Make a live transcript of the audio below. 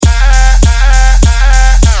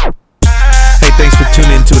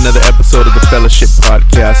Fellowship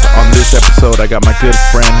Podcast. On this episode, I got my good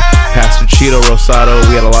friend, Pastor Chito Rosado.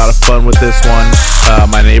 We had a lot of fun with this one.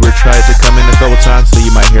 My neighbor tried to come in a couple times, so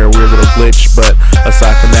you might hear a weird little glitch. But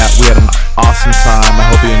aside from that, we had an awesome time.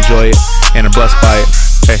 I hope you enjoy it and are blessed by it.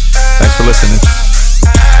 Hey, thanks for listening.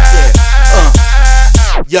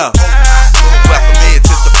 Yo, welcome in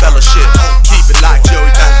to the Fellowship. Keep it locked, Joey,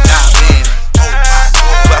 about to dive in.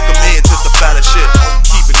 Welcome in to the Fellowship.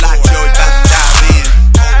 Keep it locked, Joey, about to dive in.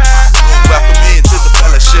 Welcome in to the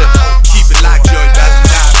Fellowship. Keep it locked, Joey, about to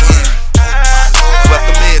dive in.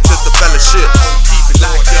 Welcome in to the Fellowship. Keep it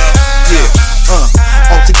locked, Joey. Yeah.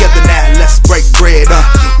 All together now, let's break bread.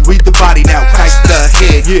 We the body now, Christ the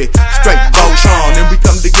head. Yeah, straight motion, and we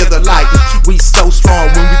come together like we so strong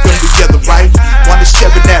when we come together, right? Wanna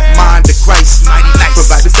share in that mind of Christ, mighty nice.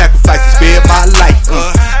 Provide the sacrifices, spare my life.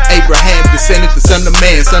 Abraham descended the son of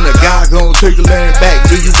man, son of God, gonna take the land back.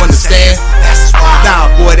 Do you understand? That's right.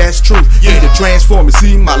 Nah, boy, that's true. Need to transform and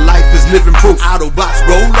see my life is living proof. Autobots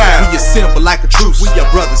roll out. We assemble like a truce. We your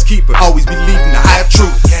brothers keeper. Always be leading the higher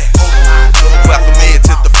truth. Yeah. Welcome in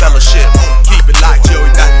to the Fellowship. Keep it locked, Joey,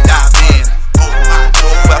 about to dive in.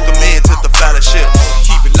 Welcome in to the Fellowship.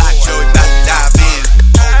 Keep it locked, Joey, about to dive in.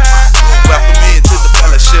 Welcome in to the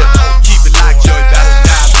Fellowship. Keep it locked, Joey, about to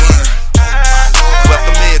dive in.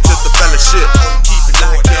 Welcome in to the Fellowship. Keep it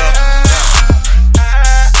locked, Joey.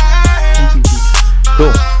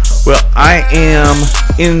 Cool. Well, I am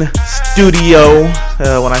in studio.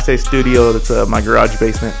 When I say studio, that's my garage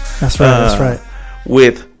basement. That's right. That's right.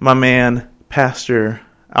 With my man, Pastor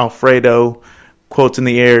Alfredo, quotes in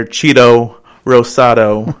the air, Chito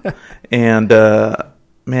Rosado. And,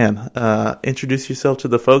 introduce yourself to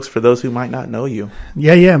the folks for those who might not know you.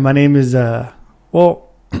 Yeah. My name is,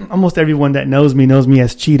 almost everyone that knows me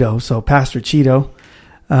as Chito. So Pastor Chito.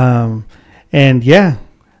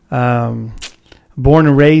 Born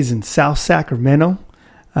and raised in South Sacramento.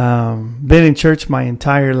 Been in church my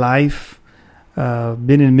entire life.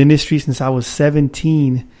 Been in ministry since I was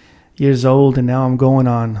 17 years old, and now I'm going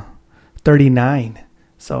on 39.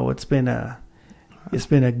 So it's been a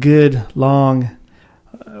good, long,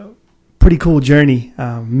 pretty cool journey.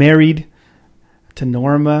 Married to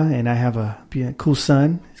Norma, and I have a cool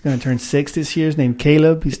son. He's going to turn 6 this year. His name's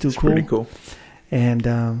Caleb. He's too cool. Pretty cool. And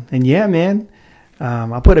yeah, man.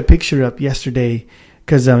 I put a picture up yesterday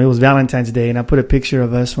because it was Valentine's Day, and I put a picture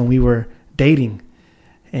of us when we were dating,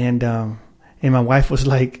 and my wife was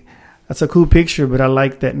like, "That's a cool picture, but I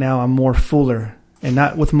like that now I'm more fuller, and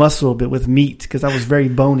not with muscle, but with meat, because I was very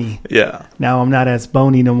bony. Yeah. Now I'm not as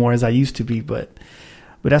bony no more as I used to be, but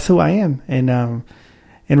that's who I am. And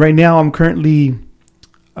right now I'm currently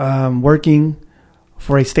working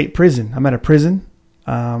for a state prison. I'm at a prison,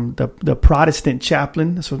 the Protestant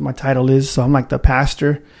chaplain. That's what my title is. So I'm like the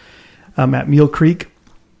pastor at Mule Creek,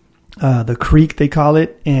 the Creek they call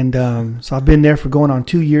it. And so I've been there for going on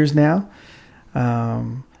 2 years now.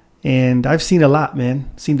 And I've seen a lot,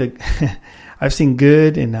 man. I've seen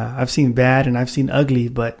good, and I've seen bad, and I've seen ugly.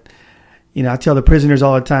 But I tell the prisoners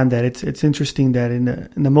all the time that it's interesting that in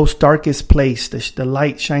the most darkest place, the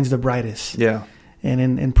light shines the brightest. Yeah.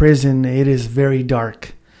 And in prison, it is very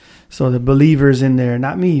dark. So the believers in there,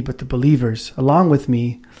 not me, but the believers along with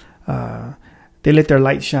me, they let their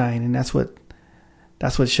light shine, and that's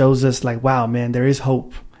what shows us, like, wow, man, there is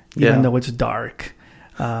hope, even though it's dark.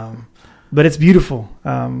 But it's beautiful.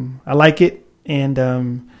 I like it, and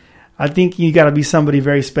I think you got to be somebody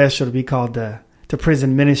very special to be called to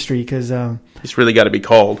prison ministry, because it's really got to be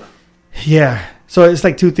called. Yeah. So it's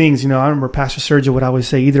like two things. I remember Pastor Sergio would always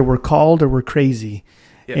say, either we're called or we're crazy.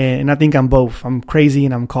 Yeah. And I think I'm both. I'm crazy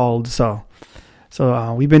and I'm called. So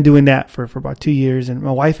we've been doing that for about 2 years, and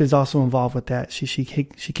my wife is also involved with that. She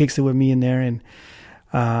kicks it with me in there, and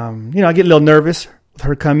I get a little nervous with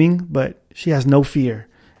her coming, but she has no fear.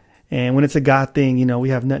 And when it's a God thing, we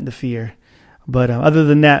have nothing to fear. But other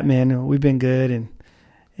than that, man, we've been good,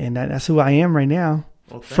 and that's who I am right now.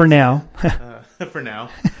 Well, for now. For now,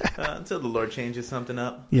 until the Lord changes something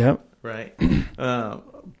up. Yep. Right.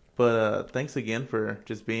 But thanks again for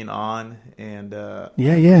just being on, and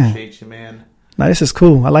yeah. Appreciate you, man. No, this is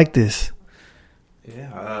cool. I like this.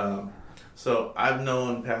 Yeah. So I've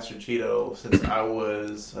known Pastor Chito since I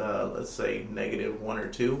was, let's say, -1 or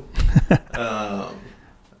 2.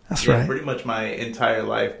 That's right. Pretty much my entire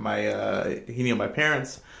life. He knew my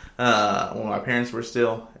parents when my parents were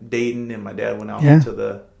still dating, and my dad went out into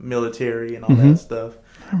the military and all that stuff.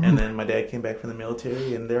 And then my dad came back from the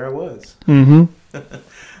military, and there I was. Mm-hmm.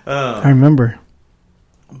 I remember.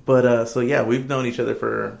 But so we've known each other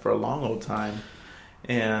for a long old time,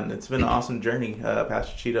 and it's been an awesome journey.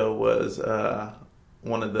 Pastor Chito was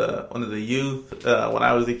one of the youth when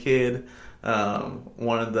I was a kid.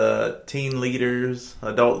 one of the teen leaders,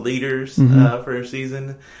 adult leaders for a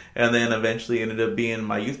season, and then eventually ended up being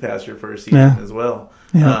my youth pastor for a season as well.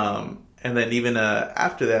 Yeah. And then even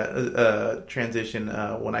after that transition,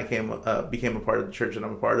 when I became a part of the church that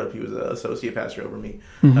I'm a part of, he was an associate pastor over me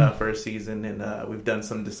for a season, and we've done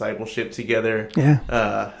some discipleship together.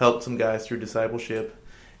 Yeah. Helped some guys through discipleship,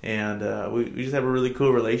 and we just have a really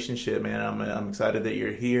cool relationship, man. I'm excited that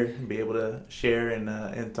you're here and be able to share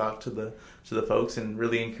and talk to the folks and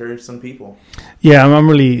really encourage some people. Yeah, I'm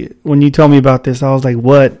really. When you told me about this, I was like,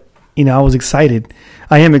 "What?" I was excited.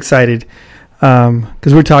 I am excited.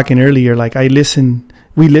 Because we're talking earlier, like we listen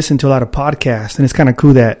to a lot of podcasts, and it's kind of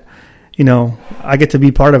cool that, I get to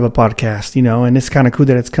be part of a podcast, and it's kind of cool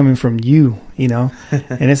that it's coming from you, and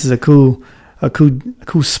this is a cool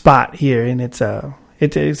spot here, and it's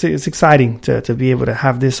exciting to be able to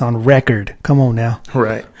have this on record. Come on now.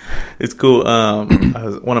 Right. It's cool.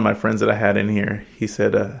 One of my friends that I had in here, he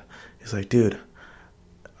said, he's like, dude,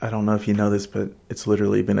 I don't know if you know this, but it's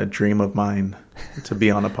literally been a dream of mine to be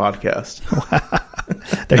on a podcast.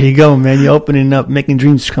 There you go, man. You're opening up, making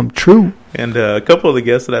dreams come true. And a couple of the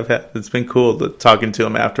guests that I've had, it's been cool talking to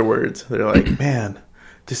them afterwards. They're like, man,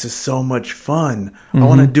 this is so much fun. I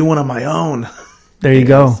want to do one on my own. There you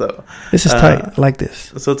go. So, this is tight. I like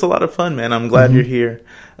this. So it's a lot of fun, man. I'm glad you're here.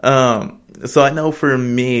 So I know for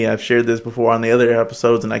me, I've shared this before on the other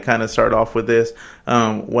episodes, and I kind of start off with this.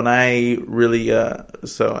 When I really, and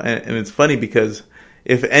it's funny because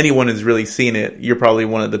if anyone has really seen it, you're probably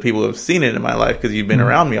one of the people who have seen it in my life because you've been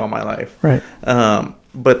around me all my life. Right.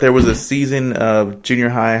 But there was a season of junior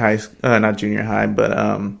high, not junior high,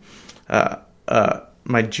 but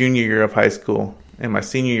my junior year of high school and my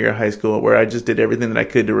senior year of high school, where I just did everything that I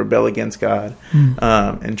could to rebel against God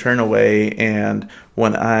and turn away. And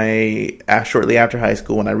when shortly after high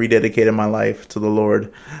school, when I rededicated my life to the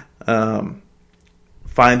Lord,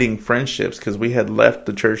 finding friendships, because we had left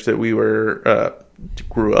the church that we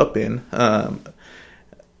grew up in,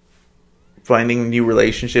 finding new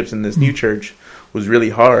relationships in this new church was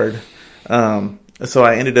really hard. So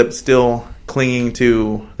I ended up still clinging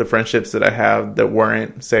to the friendships that I have that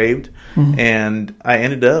weren't saved. And I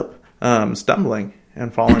ended up stumbling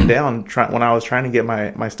and falling down when I was trying to get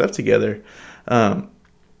my stuff together. And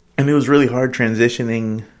it was really hard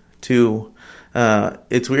transitioning to,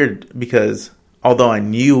 it's weird because although I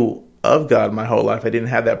knew of God my whole life, I didn't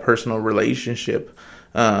have that personal relationship,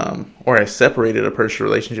 or I separated a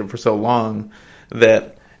personal relationship for so long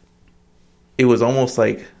that it was almost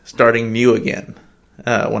like starting new again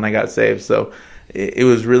when I got saved. So it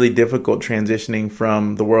was really difficult transitioning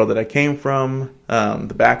from the world that I came from,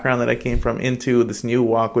 the background that I came from, into this new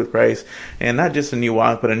walk with Christ. And not just a new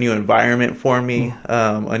walk, but a new environment for me,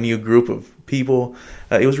 a new group of people.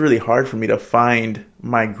 It was really hard for me to find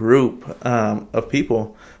my group of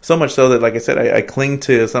people. So much so that, like I said, I cling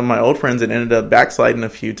to some of my old friends and ended up backsliding a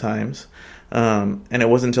few times. And it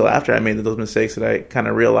wasn't until after I made those mistakes that I kind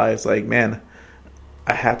of realized, like, man,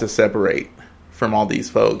 I have to separate from all these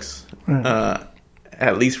folks,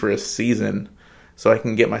 at least for a season, so I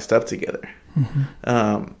can get my stuff together.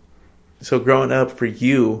 So growing up for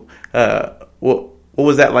you, what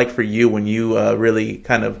was that like for you when you really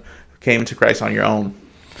kind of came to Christ on your own?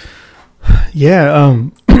 Yeah,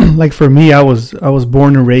 like for me, I was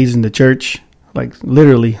born and raised in the church. Like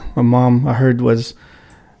literally, my mom, I heard, was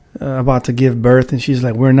about to give birth, and she's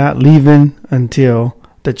like, "We're not leaving until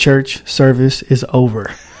the church service is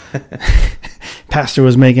over." Pastor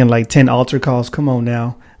was making like 10 altar calls. Come on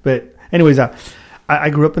now. But anyways, I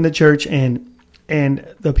grew up in the church, and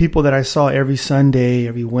the people that I saw every Sunday,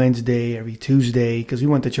 every Wednesday, every Tuesday, because we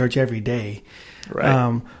went to church every day,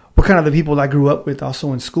 right, were kind of the people I grew up with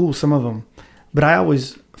also in school, some of them. But I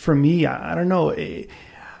always, for me, I don't know,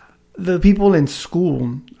 the people in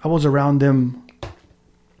school, I was around them,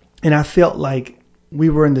 and I felt like we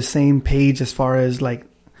were in the same page as far as like,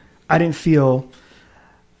 I didn't feel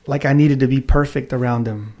like I needed to be perfect around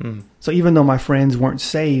them. So even though my friends weren't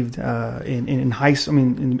saved in high school,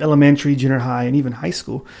 in elementary, junior high, and even high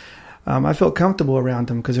school, I felt comfortable around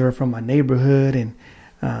them because they were from my neighborhood. And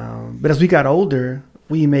but as we got older,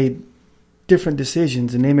 we made different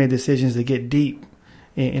decisions, and they made decisions to get deep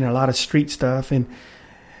in a lot of street stuff. And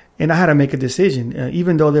I had to make a decision,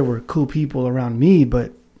 even though there were cool people around me.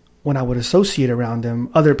 But when I would associate around them,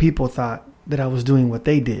 other people thought that I was doing what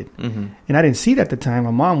they did. And I didn't see it at the time.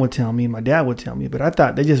 My mom would tell me, my dad would tell me, but I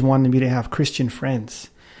thought they just wanted me to have Christian friends.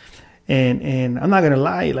 And I'm not going to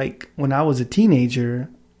lie, like when I was a teenager,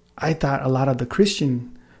 I thought a lot of the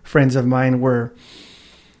Christian friends of mine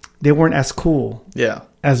they weren't as cool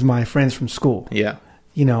as my friends from school. Yeah.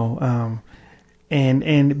 You know,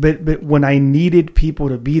 But when I needed people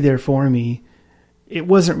to be there for me, it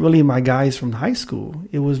wasn't really my guys from high school.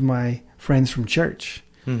 It was my friends from church.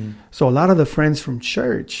 Mm-hmm. So a lot of the friends from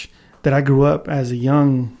church that I grew up as a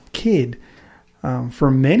young kid,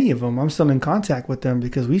 for many of them, I'm still in contact with them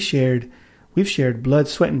because we've shared blood,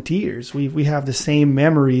 sweat, and tears. We have the same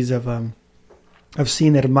memories of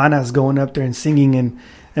seeing the hermanas going up there and singing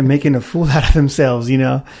and making a fool out of themselves, you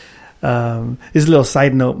know. This is a little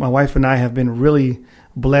side note. My wife and I have been really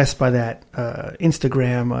blessed by that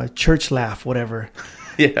Instagram church laugh, whatever.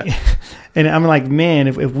 Yeah. And I'm like, man,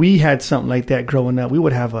 if we had something like that growing up, we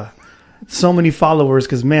would have so many followers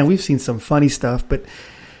because, man, we've seen some funny stuff. But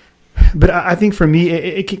I think for me,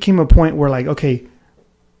 it came a point where, like, okay,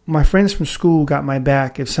 my friends from school got my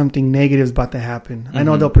back if something negative is about to happen. Mm-hmm. I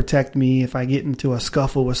know they'll protect me if I get into a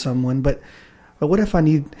scuffle with someone, but what if I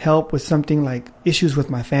need help with something like issues with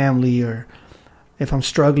my family, or if I'm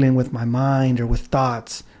struggling with my mind or with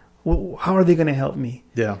thoughts? How are they going to help me?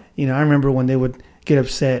 Yeah. You know, I remember when they would get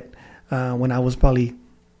upset when I was probably,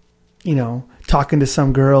 you know, talking to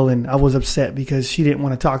some girl and I was upset because she didn't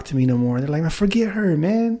want to talk to me no more. They're like, forget her,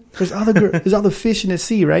 man. There's other fish in the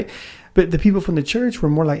sea, right? But the people from the church were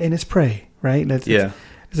more like, hey, let's pray, right? Let's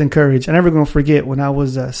encourage. I'm never going to forget when I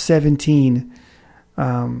was 17. It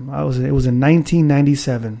was in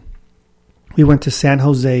 1997. We went to San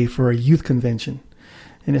Jose for a youth convention,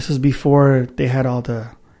 and this was before they had all the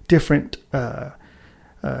different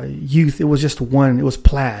youth. It was just one. It was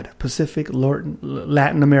PLAD, Pacific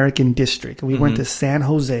Latin American District. And we went to San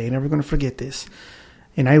Jose. Never going to forget this.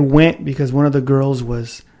 And I went because one of the girls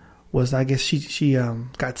was I guess she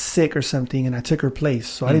got sick or something, and I took her place.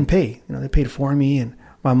 So I didn't pay. You know, they paid for me, and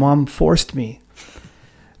my mom forced me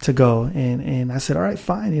to go. And I said, all right,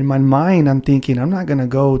 fine. In my mind, I'm thinking, I'm not going to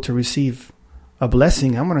go to receive a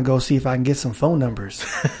blessing. I'm going to go see if I can get some phone numbers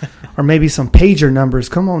or maybe some pager numbers.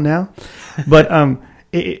 Come on now. But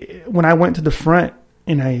when I went to the front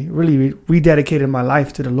and I really rededicated my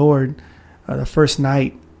life to the Lord, the first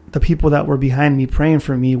night, the people that were behind me praying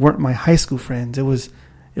for me weren't my high school friends. It was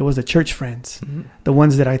the church friends, the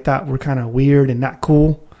ones that I thought were kind of weird and not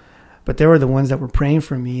cool. But they were the ones that were praying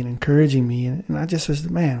for me and encouraging me. And I just was,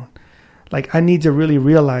 man, like, I need to really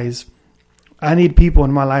realize I need people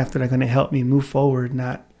in my life that are going to help me move forward,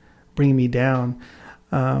 not bring me down.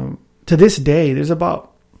 To this day, there's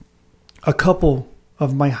about a couple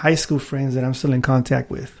of my high school friends that I'm still in contact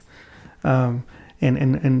with. And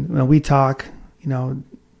when we talk, you know,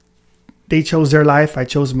 they chose their life, I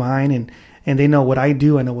chose mine, and they know what I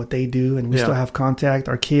do, I know what they do, and we still have contact.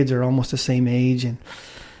 Our kids are almost the same age, and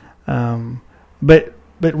but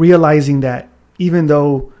realizing that even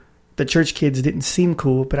though the church kids didn't seem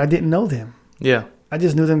cool, but I didn't know them. Yeah. I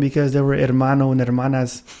just knew them because they were hermano and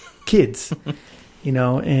hermanas kids, you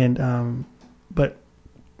know, and but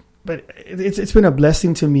it's been a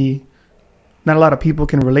blessing to me. Not a lot of people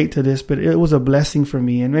can relate to this, but it was a blessing for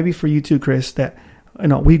me, and maybe for you too, Chris, that, you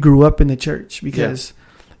know, we grew up in the church because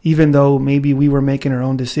even though maybe we were making our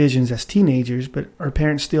own decisions as teenagers, but our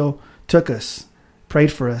parents still took us,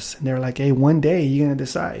 prayed for us, and they're like, hey, one day you're going to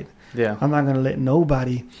decide. Yeah. I'm not going to let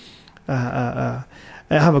nobody. I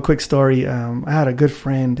have a quick story. I had a good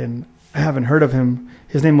friend, and I haven't heard of him.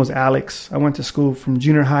 His name was Alex. I went to school from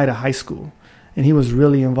junior high to high school, and he was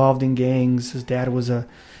really involved in gangs. His dad was a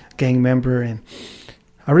gang member, and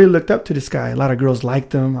I really looked up to this guy. A lot of girls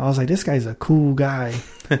liked him. I was like, this guy's a cool guy.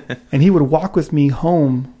 And he would walk with me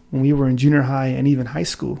home when we were in junior high and even high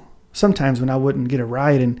school. Sometimes when I wouldn't get a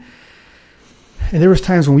ride, and there was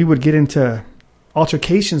times when we would get into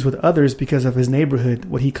altercations with others because of his neighborhood,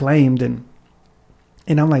 what he claimed, and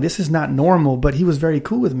I'm like, this is not normal, but he was very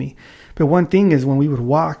cool with me. But one thing is, when we would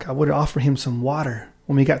walk, I would offer him some water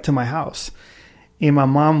when we got to my house, and my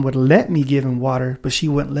mom would let me give him water, but she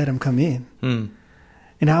wouldn't let him come in.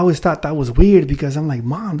 And I always thought that was weird because I'm like,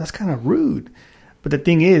 Mom, that's kind of rude. But the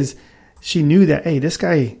thing is, she knew that, hey, this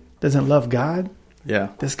guy doesn't love God. Yeah.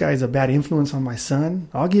 This guy's a bad influence on my son.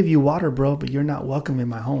 I'll give you water, bro, but you're not welcome in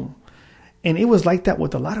my home. And it was like that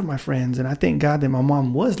with a lot of my friends. And I thank God that my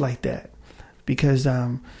mom was like that because,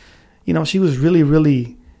 you know, she was really,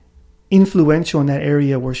 really influential in that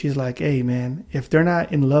area where she's like, hey, man, if they're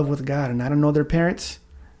not in love with God and I don't know their parents,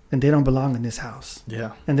 then they don't belong in this house.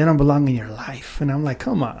 Yeah. And they don't belong in your life. And I'm like,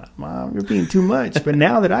 come on, Mom, you're being too much. But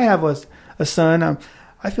now that I have a son,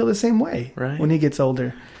 I feel the same way when he gets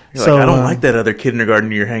older. You're so, like, I don't like that other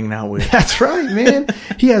kindergartner you're hanging out with. That's right, man.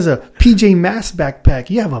 He has a PJ Masks backpack.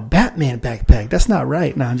 You have a Batman backpack. That's not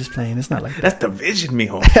right. No, I'm just playing. It's not like that. That's division,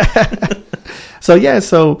 mijo.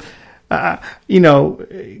 So, you know,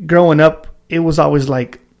 growing up, it was always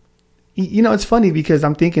like, You know, it's funny because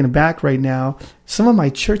I'm thinking back right now. Some of my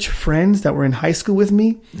church friends that were in high school with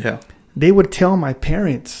me, they would tell my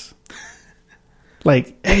parents,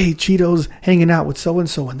 like, hey, Chito's hanging out with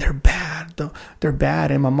so-and-so, and they're bad. They're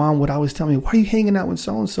bad. And my mom would always tell me, why are you hanging out with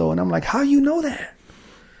so-and-so? And I'm like, how you know that?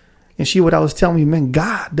 And she would always tell me, man,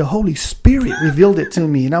 God, the Holy Spirit revealed it to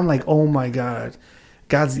me. And I'm like, oh, my God.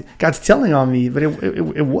 God's telling on me. But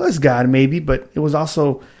it was God, maybe. But it was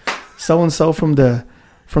also so-and-so from the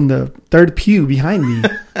third pew behind me.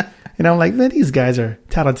 And I'm like, man, these guys are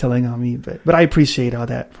tattletelling on me. But I appreciate all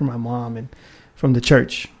that from my mom and from the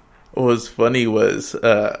church. What was funny was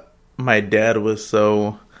my dad was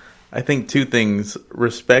so, I think, two things,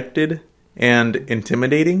 respected and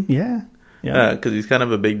intimidating. Yeah. Because he's kind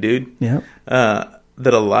of a big dude. Yeah.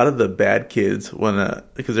 That a lot of the bad kids,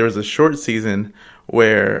 because there was a short season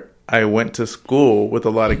where I went to school with a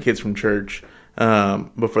lot of kids from church.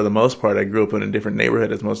 But for the most part, I grew up in a different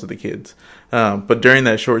neighborhood as most of the kids. But during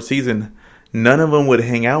that short season, none of them would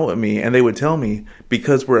hang out with me, and they would tell me,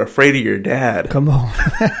 because we're afraid of your dad. Come on.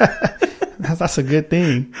 That's a good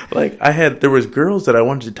thing. Like, there was girls that I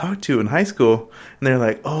wanted to talk to in high school, and they're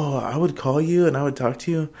like, oh, I would call you and I would talk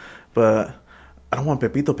to you, but I don't want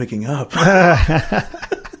Pepito picking up.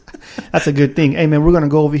 That's a good thing. Hey, man, we're going to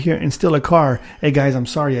go over here and steal a car. Hey, guys, I'm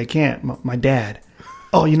sorry, I can't. My dad.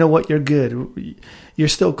 Oh, you know what? You're good. You're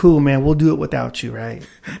still cool, man. We'll do it without you, right?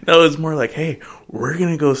 No, it's more like, hey, we're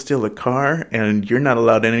going to go steal a car, and you're not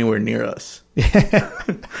allowed anywhere near us.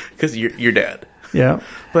 Because you're dad. Yeah.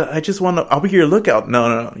 But I just want to, I'll be your lookout.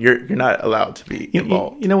 No. You're not allowed to be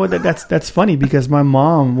involved. You know what? That's funny because my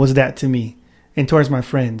mom was that to me and towards my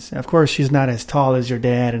friends. Of course, she's not as tall as your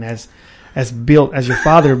dad and as built as your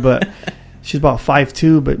father, but she's about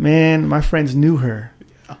 5'2". But, man, my friends knew her.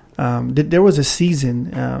 There was a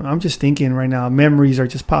season, I'm just thinking right now, memories are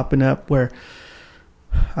just popping up where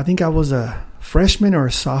I think I was a freshman or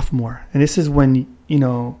a sophomore. And this is when,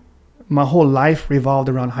 my whole life revolved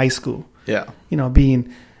around high school. Yeah.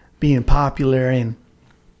 Being popular and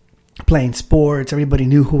playing sports. Everybody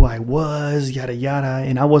knew who I was, yada, yada.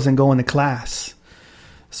 And I wasn't going to class.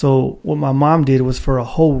 So what my mom did was for a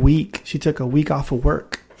whole week, she took a week off of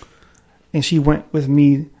work. And she went with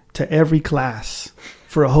me to every class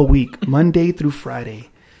for a whole week, Monday through Friday.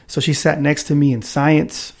 So she sat next to me in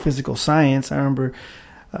science, physical science. I remember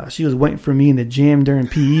she was waiting for me in the gym during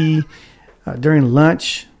PE, during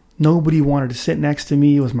lunch. Nobody wanted to sit next to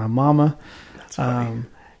me. It was my mama. That's funny.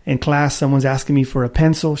 In class, someone's asking me for a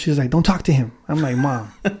pencil. She was like, don't talk to him. I'm like,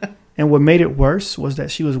 Mom. And what made it worse was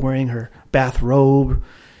that she was wearing her bathrobe.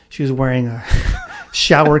 She was wearing a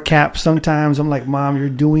shower cap sometimes. I'm like, Mom, you're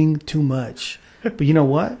doing too much. But you know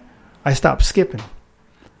what? I stopped skipping.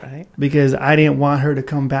 Right. Because I didn't want her to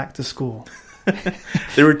come back to school.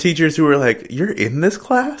 There were teachers who were like, you're in this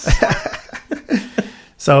class?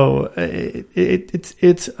 So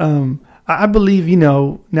it's I believe,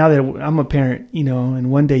 now that I'm a parent,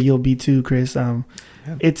 and one day you'll be too, Chris.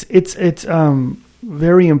 It's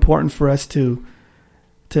very important for us to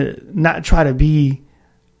not try to be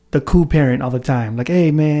the cool parent all the time. Like, hey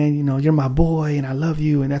man, you're my boy and I love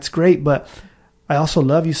you and that's great, but I also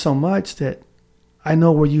love you so much that I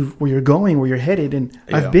know where you're going, where you're headed, and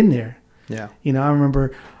I've been there. Yeah. I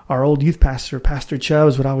remember our old youth pastor, Pastor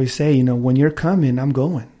Chubbs, would always say, when you're coming, I'm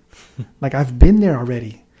going. Like, I've been there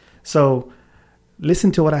already. So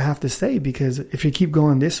listen to what I have to say, because if you keep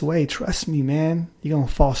going this way, trust me, man, you're going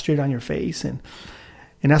to fall straight on your face. And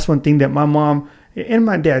that's one thing that my mom, and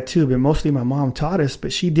my dad too, but mostly my mom taught us,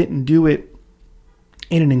 but she didn't do it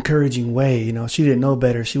in an encouraging way. She didn't know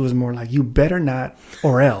better. She was more like, you better not,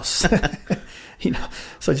 or else.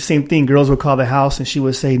 So the same thing. Girls would call the house and she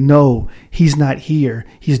would say, no, he's not here.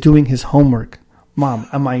 He's doing his homework. Mom,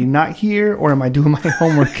 am I not here or am I doing my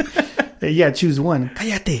homework? Yeah, choose one.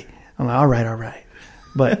 Cállate. I'm like, all right.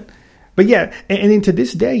 But yeah, and then to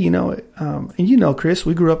this day, and Chris,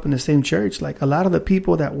 we grew up in the same church. Like, a lot of the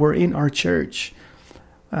people that were in our church,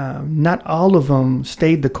 not all of them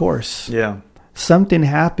stayed the course. Yeah. Something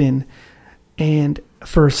happened, and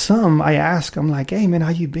for some, I ask, I'm like, hey man, how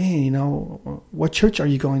you been? What church are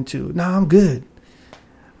you going to? No, I'm good.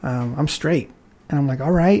 I'm straight. And I'm like,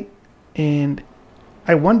 all right. And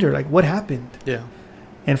I wonder, like, what happened? Yeah.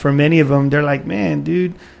 And for many of them, they're like, man,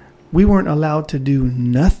 dude, we weren't allowed to do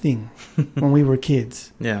nothing when we were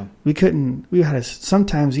kids. Yeah.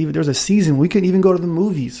 Sometimes even, there was a season we couldn't even go to the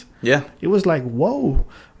movies. Yeah. It was like, whoa,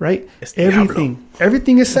 right?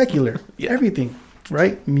 Everything is secular. Yeah. Everything,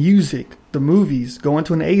 right? Music, the movies, going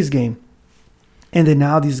to an A's game. And then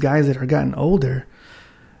now these guys that are gotten older,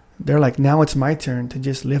 they're like, now it's my turn to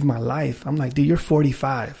just live my life. I'm like, dude, you're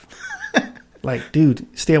 45. Like, dude,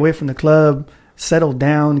 stay away from the club, settle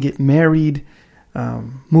down, get married,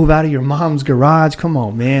 move out of your mom's garage. Come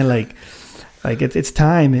on, man. Like it's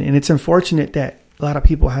time. And it's unfortunate that a lot of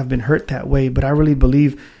people have been hurt that way. But I really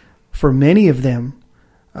believe for many of them,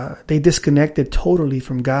 they disconnected totally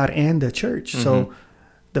from God and the church. Mm-hmm. So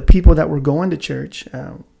the people that were going to church,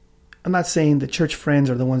 I'm not saying the church friends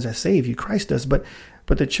are the ones that save you. Christ does. But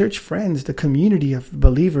the church friends, the community of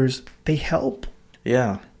believers, they help.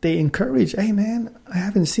 Yeah. They encourage, hey, man, I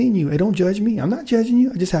haven't seen you. Hey, don't judge me. I'm not judging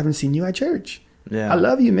you. I just haven't seen you at church. Yeah. I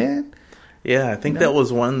love you, man. Yeah, I think that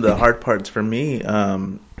was one of the hard parts for me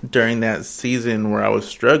during that season where I was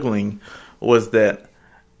struggling, was that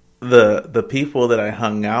the people that I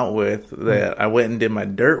hung out with, that I went and did my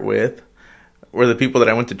dirt with, were the people that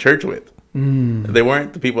I went to church with. They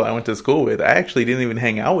weren't the people I went to school with. I actually didn't even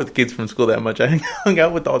hang out with kids from school that much. I hung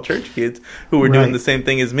out with all church kids who were doing the same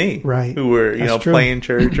thing as me, who were playing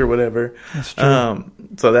church or whatever. That's true.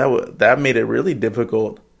 So that made it really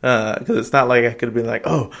difficult, because it's not like I could have been like,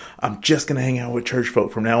 oh, I'm just gonna hang out with church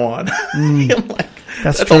folk from now on. I'm like,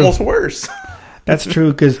 that's almost worse. That's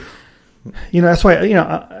true, because that's why,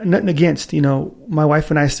 nothing against, my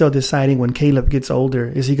wife and I still deciding when Caleb gets older,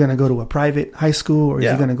 is he going to go to a private high school or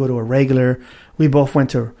is he going to go to a regular? We both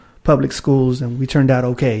went to public schools and we turned out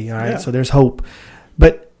okay. All right. Yeah. So there's hope.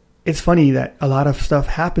 But it's funny that a lot of stuff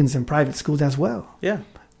happens in private schools as well. Yeah.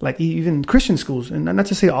 Like even Christian schools, and not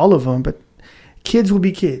to say all of them, but kids will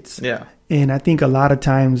be kids. Yeah. And I think a lot of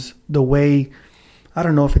times the way, I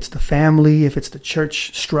don't know if it's the family, if it's the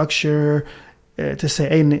church structure, to say,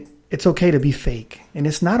 hey, it's okay to be fake, and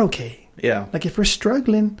it's not okay. Yeah. Like if we're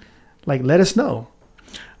struggling, like let us know.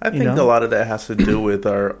 I think a lot of that has to do with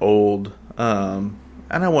our old, and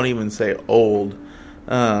I won't even say old,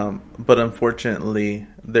 but unfortunately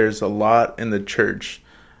there's a lot in the church,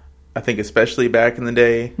 I think especially back in the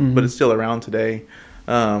day, but it's still around today,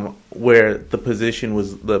 where the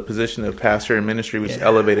position of pastor and ministry was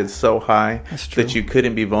elevated so high that you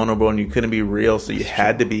couldn't be vulnerable and you couldn't be real, so you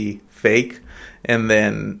had to be fake. And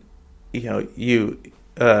then one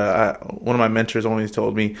of my mentors always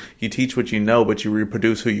told me, you teach what you know, but you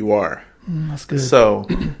reproduce who you are. That's good. So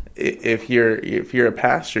if you're a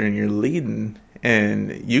pastor and you're leading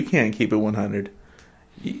and you can't keep it 100,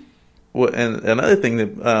 and another thing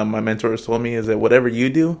that my mentors told me is that whatever you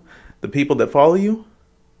do, the people that follow you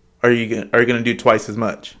are going to do twice as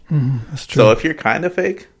much. That's true. So if you're kind of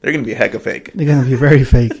fake, they're going to be a heck of fake. They're going to be very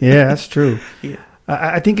fake. Yeah, that's true. Yeah.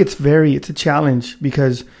 I think it's a challenge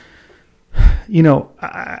because,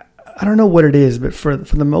 I don't know what it is, but for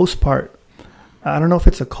the most part, I don't know if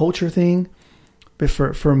it's a culture thing, but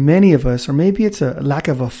for many of us, or maybe it's a lack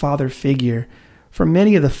of a father figure, for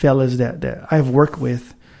many of the fellas that I've worked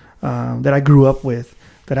with, that I grew up with,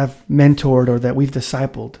 that I've mentored or that we've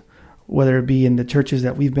discipled, whether it be in the churches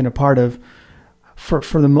that we've been a part of,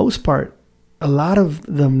 for the most part, a lot of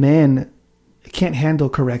the men can't handle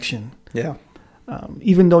correction. Yeah.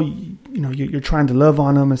 Even though you're trying to love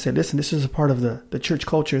on them and say, listen, this is a part of the church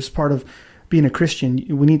culture. It's part of being a Christian.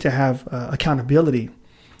 We need to have accountability.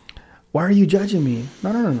 Why are you judging me?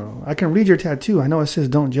 No. I can read your tattoo. I know it says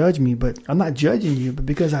don't judge me, but I'm not judging you. But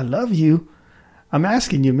because I love you, I'm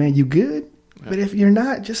asking you, man, you good? Yeah. But if you're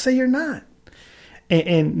not, just say you're not.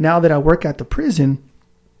 And now that I work at the prison,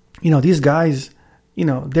 these guys,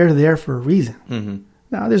 they're there for a reason. Mm-hmm.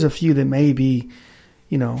 Now there's a few that may be,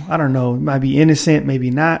 I don't know, might be innocent,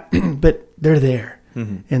 maybe not, but they're there,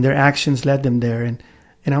 and their actions led them there. And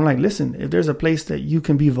I'm like, listen, if there's a place that you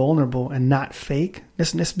can be vulnerable and not fake,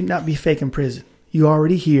 let's not be fake in prison. You're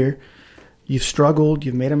already here. You've struggled.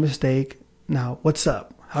 You've made a mistake. Now, what's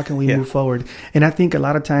up? How can we move forward? And I think a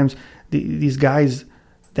lot of times these guys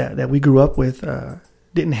that we grew up with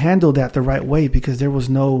didn't handle that the right way because there was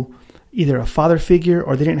no either a father figure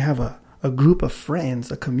or they didn't have a group of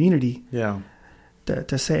friends, a community. Yeah.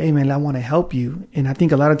 To say, hey, man, I want to help you. And I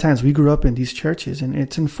think a lot of times we grew up in these churches, and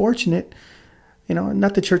it's unfortunate,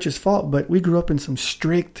 not the church's fault, but we grew up in some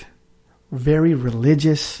strict, very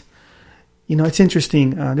religious, it's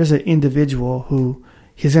interesting. There's an individual who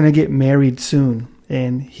he's going to get married soon,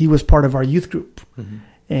 and he was part of our youth group. Mm-hmm.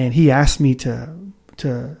 And he asked me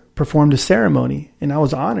to perform the ceremony, and I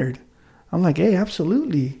was honored. I'm like, hey,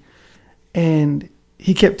 absolutely. And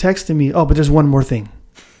he kept texting me, oh, but there's one more thing.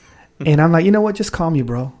 And I'm like, you know what? Just call me,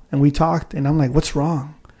 bro. And we talked, and I'm like, what's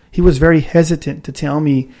wrong? He was very hesitant to tell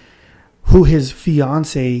me who his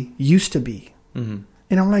fiance used to be. Mm-hmm.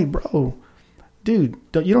 And I'm like, bro, dude,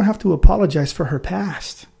 you don't have to apologize for her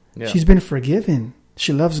past. Yeah. She's been forgiven.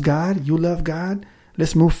 She loves God. You love God.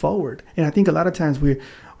 Let's move forward. And I think a lot of times we're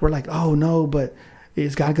like, oh, no, but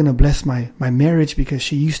is God going to bless my marriage because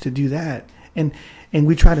she used to do that? and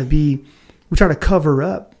we try to cover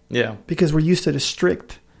up. Yeah. Because we're used to the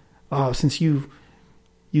strict. Oh, since you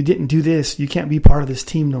didn't do this, you can't be part of this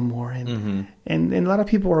team no more. And and a lot of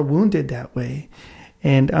people are wounded that way.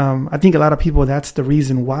 And I think a lot of people, that's the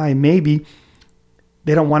reason why maybe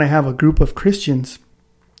they don't want to have a group of Christians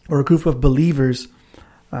or a group of believers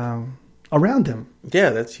around them. Yeah,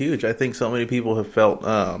 that's huge. I think so many people have felt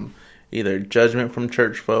either judgment from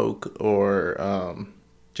church folk or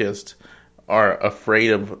just are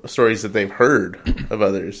afraid of stories that they've heard of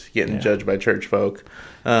others getting judged by church folk,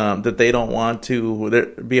 that they don't want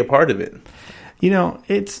to be a part of it.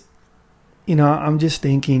 I'm just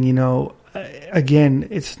thinking, again,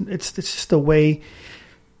 it's just the way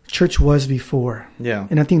church was before. Yeah.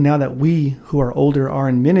 And I think now that we who are older are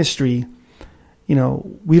in ministry,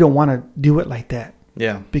 we don't want to do it like that.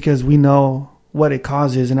 Yeah. Because we know what it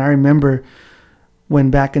causes. And I remember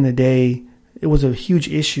when back in the day, it was a huge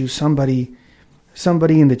issue. Somebody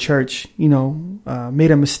in the church,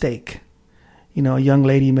 made a mistake. A young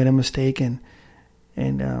lady made a mistake and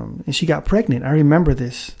she got pregnant. I remember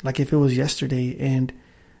this like if it was yesterday. And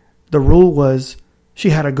the rule was she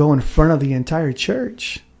had to go in front of the entire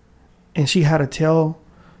church and she had to tell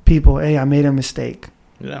people, hey, I made a mistake.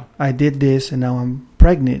 Yeah. I did this and now I'm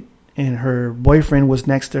pregnant. And her boyfriend was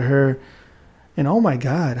next to her. And oh my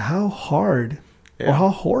God, how hard or how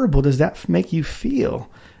horrible does that make you feel?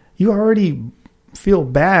 You already feel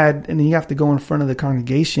bad and then you have to go in front of the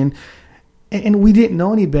congregation. And we didn't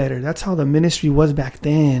know any better. That's how the ministry was back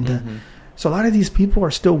then. So a lot of these people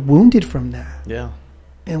are still wounded from that. Yeah.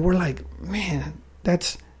 And we're like, man,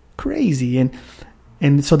 that's crazy.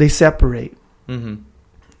 And so they separate.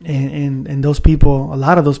 And those people, a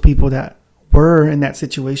lot of those people that were in that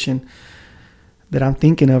situation that I'm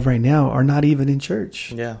thinking of right now are not even in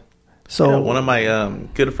church. Yeah. So one of my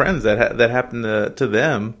good friends that happened to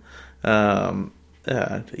them,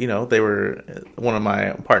 they were one of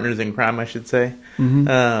my partners in crime, I should say.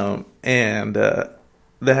 And that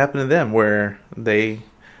happened to them where they,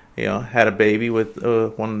 had a baby with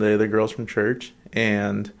one of the other girls from church.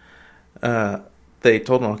 And they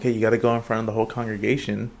told them, okay, you got to go in front of the whole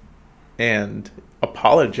congregation and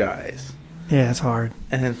apologize. Yeah, it's hard.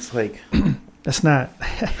 And it's like... That's not...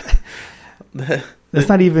 That's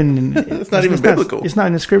not even... It's not even biblical. It's not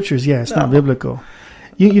in the scriptures. Yeah, it's not biblical.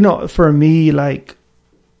 For me, like,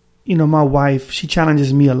 my wife, she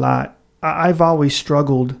challenges me a lot. I've always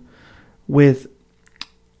struggled with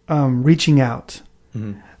reaching out.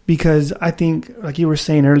 Because I think, like you were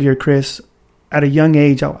saying earlier, Chris, at a young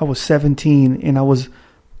age, I was 17 and I was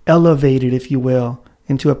elevated, if you will,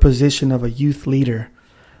 into a position of a youth leader.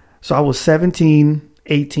 So I was 17,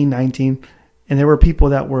 18, 19, and there were people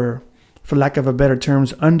that were, for lack of a better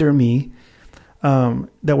terms, under me,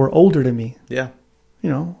 that were older than me. Yeah.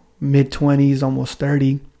 Mid-20s, almost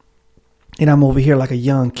 30. And I'm over here like a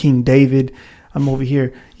young King David. I'm over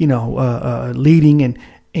here, leading.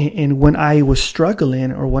 And when I was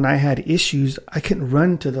struggling or when I had issues, I couldn't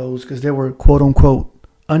run to those because they were, quote unquote,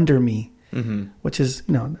 under me, which is,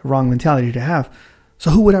 the wrong mentality to have.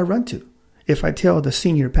 So who would I run to? If I tell the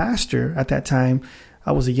senior pastor at that time,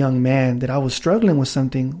 I was a young man, that I was struggling with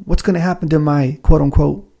something, what's going to happen to my quote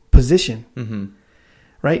unquote position?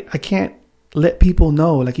 Right? I can't let people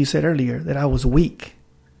know, like you said earlier, that I was weak.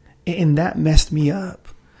 And that messed me up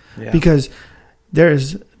because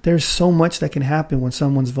there's so much that can happen when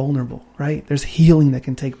someone's vulnerable, right? There's healing that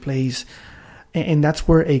can take place. And that's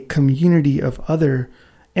where a community of other,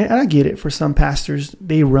 and I get it, for some pastors,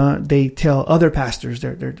 they tell other pastors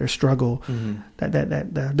their struggle,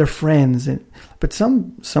 that their friends. But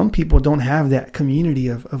some people don't have that community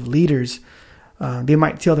of leaders. They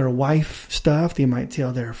might tell their wife stuff. They might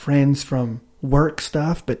tell their friends from work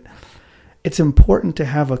stuff, but it's important to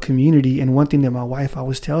have a community. And one thing that my wife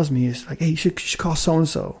always tells me is like, hey, you should call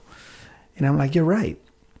so-and-so. And I'm like, you're right.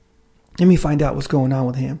 Let me find out what's going on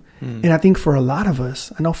with him. And I think for a lot of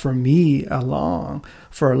us, I know for me,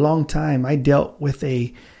 for a long time, I dealt with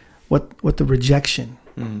the rejection.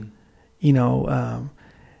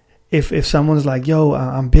 If someone's like, yo,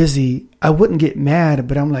 I'm busy, I wouldn't get mad,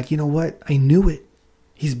 but I'm like, you know what? I knew it.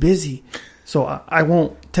 He's busy. So I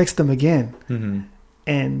won't text them again.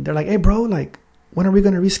 And they're like, hey, bro, like, when are we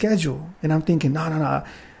going to reschedule? And I'm thinking, no.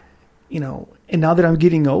 And now that I'm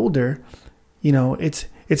getting older,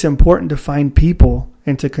 it's important to find people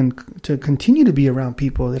and to continue to be around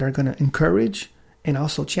people that are going to encourage and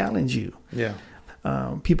also challenge you. Yeah.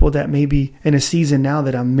 People that maybe in a season now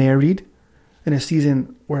that I'm married, in a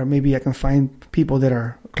season where maybe I can find people that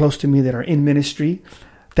are close to me that are in ministry,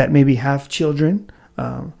 that maybe have children,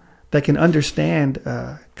 that can understand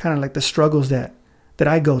kind of like the struggles that that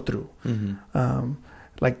I go through.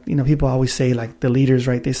 Like, people always say, like the leaders,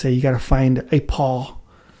 right? They say you got to find a Paul,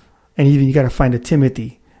 and even you got to find a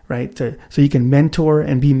Timothy, right? So you can mentor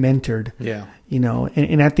and be mentored. Yeah.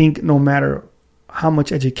 And I think no matter how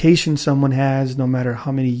much education someone has, no matter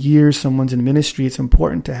how many years someone's in ministry, it's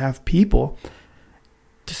important to have people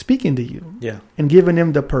to speak into you. Yeah. And giving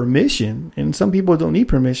them the permission. And some people don't need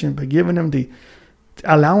permission, but giving them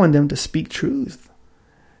allowing them to speak truth.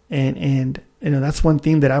 And that's one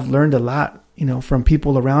thing that I've learned a lot, from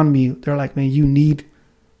people around me. They're like, man, you need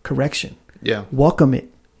correction. Yeah. Welcome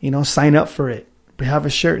it, sign up for it. Have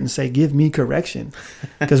a shirt and say, give me correction.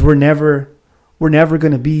 Because we're never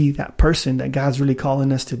going to be that person that God's really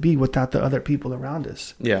calling us to be without the other people around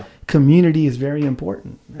us. Yeah. Community is very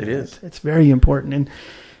important. It is. It's very important. And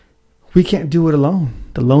we can't do it alone.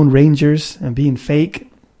 The Lone Rangers and being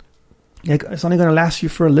fake, it's only going to last you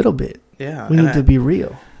for a little bit. Yeah. We need to be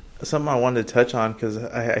real. Something I wanted to touch on, because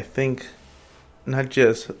I think not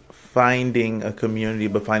just finding a community,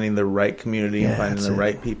 but finding the right community and finding the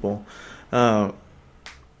right people.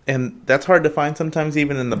 And that's hard to find sometimes,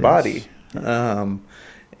 even in the body. And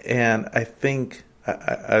I think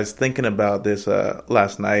I was thinking about this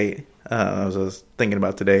last night. I was thinking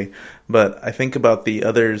about today, but I think about the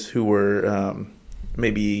others who were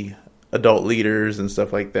maybe adult leaders and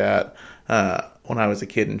stuff like that when I was a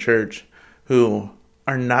kid in church, who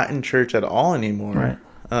are not in church at all anymore.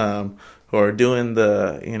 Right. Who are doing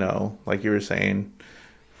the, like you were saying,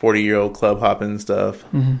 40-year-old club hopping stuff,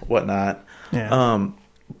 whatnot. Yeah.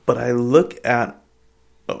 But I look at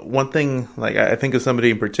one thing, like I think of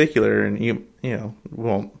somebody in particular, and you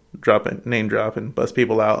won't name drop and bust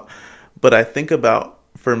people out, but I think about,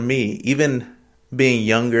 for me, even being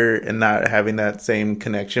younger and not having that same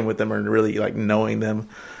connection with them or really like knowing them.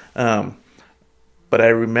 But I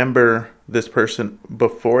remember this person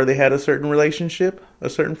before they had a certain relationship, a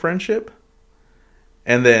certain friendship,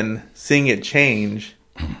 and then seeing it change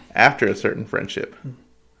after a certain friendship.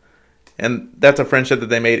 And that's a friendship that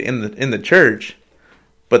they made in the church,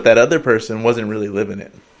 but that other person wasn't really living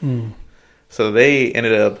it. So they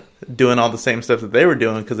ended up doing all the same stuff that they were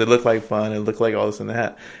doing because it looked like fun, it looked like all this and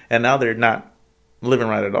that, and now they're not living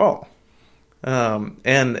right at all.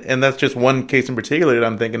 And that's just one case in particular that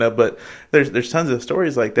I'm thinking of, but there's tons of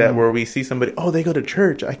stories like that where we see somebody, they go to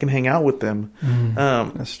church, I can hang out with them.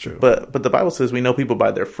 That's true. But the Bible says we know people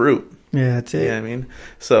by their fruit. Yeah, that's it. You know what I mean?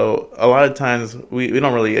 So a lot of times we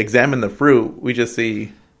don't really examine the fruit. We just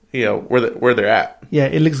see, where they're at. Yeah,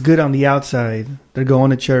 it looks good on the outside. They're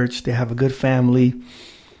going to church. They have a good family.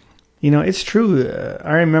 It's true.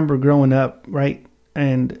 I remember growing up, right?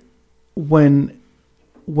 And when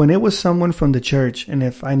it was someone from the church, and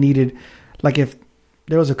if I needed, like if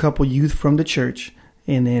there was a couple youth from the church,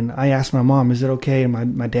 and then I asked my mom, is it okay,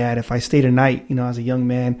 and my dad, if I stayed a night, as a young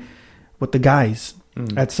man with the guys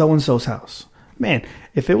at so-and-so's house. Man,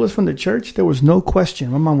 if it was from the church, there was no question.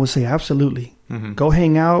 My mom would say, absolutely. Go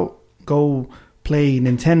hang out, go play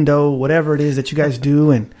Nintendo, whatever it is that you guys do.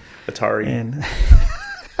 And Atari.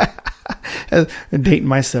 And dating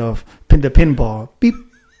myself, the pinball. Beep.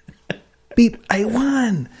 Beep, I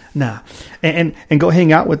won. Nah. And go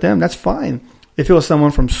hang out with them. That's fine. If it was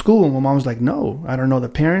someone from school, my mom was like, no, I don't know the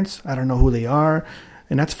parents. I don't know who they are.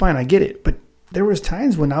 And that's fine. I get it. But there was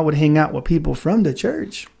times when I would hang out with people from the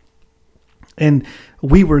church. And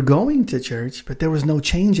we were going to church, but there was no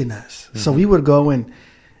change in us. So we would go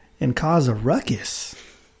and cause a ruckus.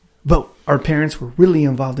 But our parents were really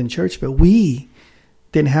involved in church, but we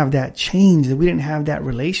didn't have that change. We didn't have that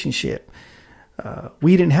relationship.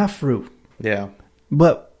 We didn't have fruit. Yeah.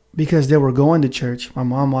 But because they were going to church, my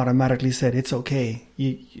mom automatically said, it's okay.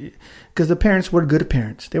 Because the parents were good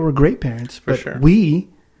parents. They were great parents. But sure. We,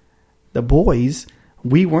 the boys,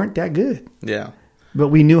 we weren't that good. Yeah. But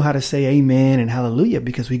we knew how to say amen and hallelujah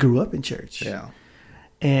because we grew up in church. Yeah.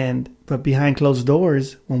 But behind closed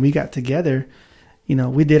doors, when we got together,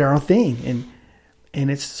 we did our thing. And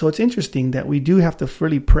it's interesting that we do have to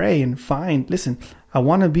really pray and find, listen, I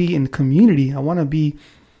want to be in community. I want to be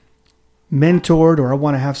mentored, or I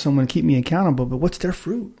want to have someone keep me accountable, but what's their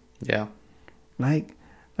fruit? Yeah. Like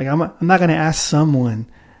I'm not going to ask someone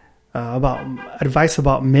about advice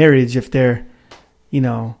about marriage if they're,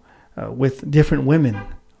 with different women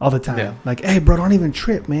all the time. Yeah. Like, hey, bro, don't even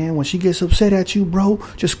trip, man. When she gets upset at you, bro,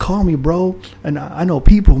 just call me, bro. And I know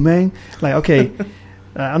people, man. Like, okay,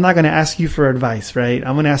 I'm not going to ask you for advice, right?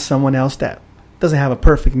 I'm going to ask someone else that doesn't have a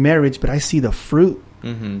perfect marriage, but I see the fruit.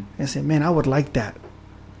 And I say, man, I would like that.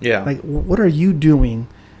 Yeah. Like, what are you doing?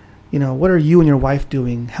 What are you and your wife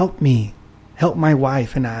doing? Help me. Help my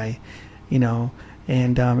wife and I, and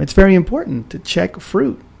it's very important to check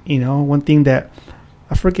fruit. One thing that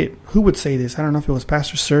I forget who would say this. I don't know if it was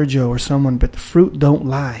Pastor Sergio or someone, but the fruit don't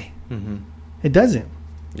lie. Mm-hmm. It doesn't.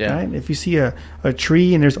 Yeah. Right? If you see a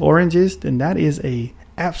tree and there's oranges, then that is a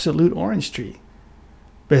absolute orange tree.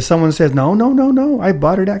 But if someone says, no, I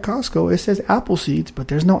bought it at Costco. It says apple seeds, but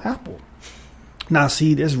there's no apple. Now,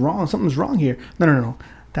 see, that's wrong. Something's wrong here. No.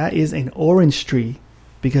 That is an orange tree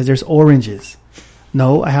because there's oranges.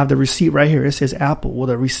 No, I have the receipt right here. It says apple. Well,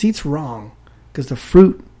 the receipt's wrong because the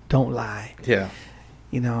fruit don't lie. Yeah.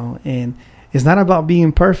 And it's not about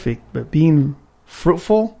being perfect, but being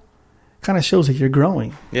fruitful kind of shows that you're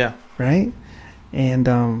growing. Yeah. Right? And,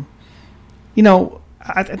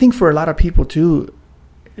 I think for a lot of people too,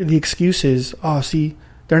 the excuse is,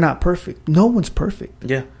 they're not perfect. No one's perfect.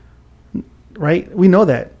 Yeah. Right? We know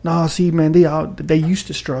that. No, see, man, they used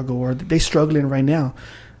to struggle or they struggling right now.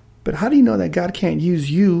 But how do you know that God can't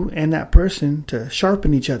use you and that person to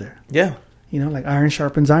sharpen each other? Yeah. Like iron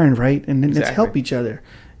sharpens iron, right? And then let's Exactly. help each other.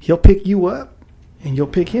 He'll pick you up and you'll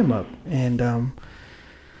pick him up. And,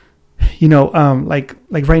 like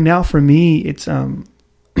right now for me, it's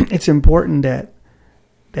important that,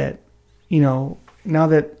 now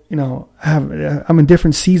that, I'm in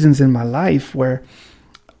different seasons in my life where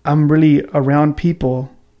I'm really around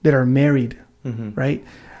people that are married, mm-hmm. right?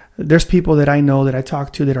 There's people that I know that I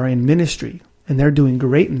talk to that are in ministry and they're doing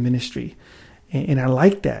great in ministry. And I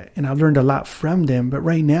like that. And I learned a lot from them. But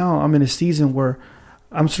right now I'm in a season where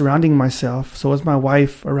I'm surrounding myself, so is my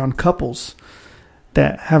wife, around couples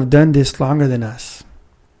that have done this longer than us,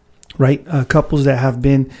 right? Couples that have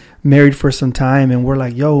been married for some time and we're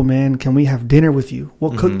like, yo, man, can we have dinner with you?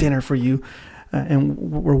 We'll cook dinner for you. And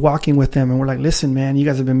we're walking with them and we're like, listen, man, you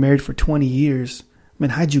guys have been married for 20 years.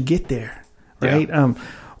 Man, how'd you get there? Right? Yeah.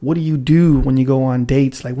 What do you do when you go on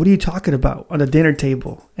dates? Like, what are you talking about on the dinner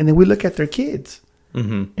table? And then we look at their kids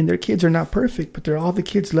and their kids are not perfect, but all the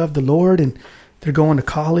kids love the Lord and they're going to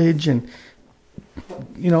college and,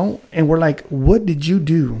 and we're like, what did you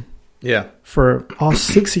do? Yeah. For all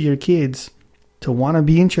 6 of your kids to want to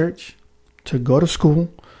be in church, to go to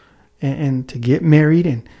school and to get married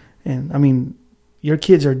and I mean, your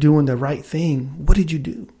kids are doing the right thing. What did you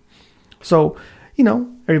do? So,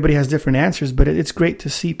 everybody has different answers, but it's great to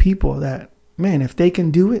see people that, man, if they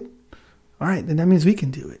can do it, all right, then that means we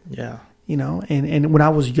can do it. Yeah. And when I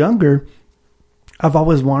was younger, I've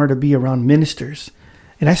always wanted to be around ministers,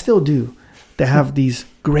 and I still do, that have these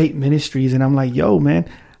great ministries. And I'm like, yo, man,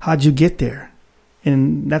 how'd you get there?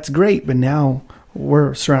 And that's great. But now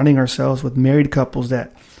we're surrounding ourselves with married couples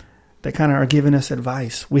that kind of are giving us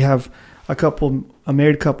advice. We have a couple of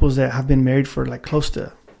married couples that have been married for like close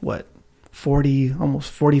to 40, almost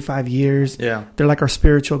 45 years. Yeah. They're like our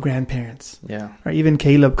spiritual grandparents. Yeah. Or even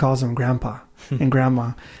Caleb calls them grandpa and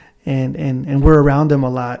grandma. And we're around them a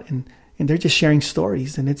lot and they're just sharing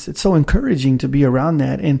stories. And it's so encouraging to be around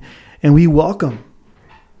that. And we welcome.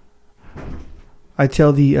 I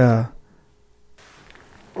tell we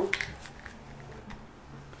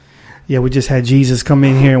just had Jesus come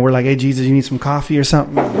in here and we're like, hey, Jesus, you need some coffee or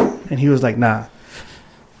something? And he was like, nah.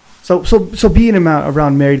 So being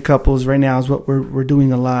around married couples right now is what we're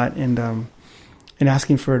doing a lot, and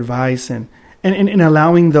asking for advice and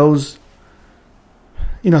allowing those,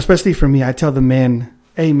 especially for me, I tell the men,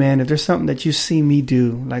 hey man, if there's something that you see me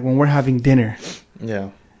do, like when we're having dinner,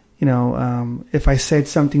 if I said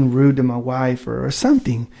something rude to my wife or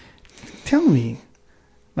something, tell me,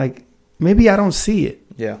 like maybe I don't see it,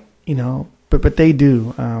 but they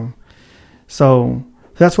do. So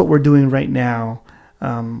that's what we're doing right now.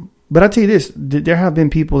 But I'll tell you this, there are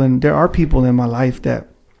people in my life that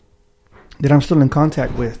I'm still in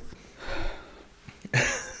contact with.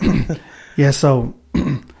 So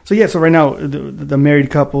right now the married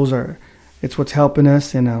couples it's what's helping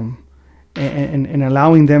us and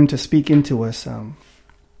allowing them to speak into us.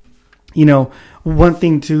 One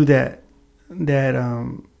thing too that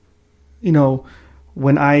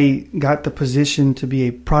when I got the position to be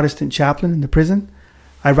a Protestant chaplain in the prison,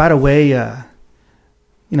 I right away,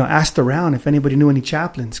 asked around if anybody knew any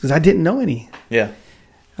chaplains because I didn't know any. Yeah.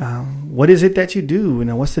 What is it that you do?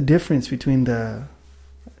 What's the difference between the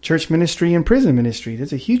church ministry and prison ministry?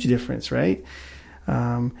 There's a huge difference, right?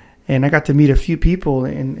 And I got to meet a few people,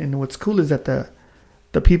 and what's cool is that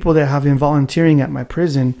the people that have been volunteering at my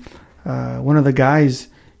prison, one of the guys,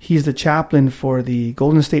 he's the chaplain for the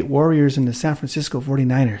Golden State Warriors and the San Francisco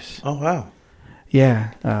 49ers. Oh, wow.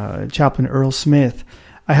 Yeah, Chaplain Earl Smith.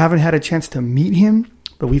 I haven't had a chance to meet him,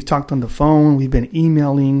 but we've talked on the phone. We've been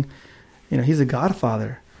emailing. He's a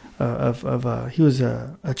godfather he was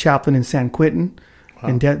a chaplain in San Quentin,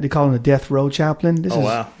 and they call him the death row chaplain. This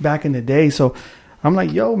is back in the day. So I'm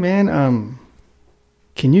like, yo, man,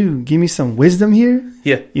 can you give me some wisdom here?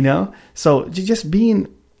 Yeah. You know? So just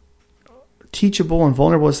being teachable and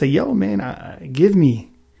vulnerable to say, yo, man, give me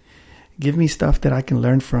stuff that I can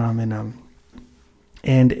learn from.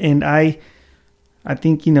 And I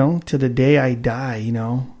think, you know, to the day I die, you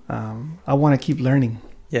know, I want to keep learning.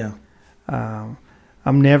 Yeah.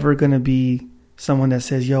 I'm never going to be someone that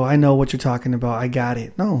says, yo, I know what you're talking about. I got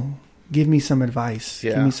it. No, give me some advice.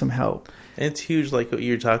 Yeah. Give me some help. And it's huge, like what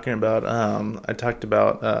you're talking about. I talked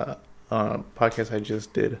about on a podcast I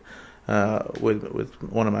just did with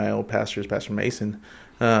one of my old pastors, Pastor Mason.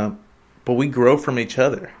 But we grow from each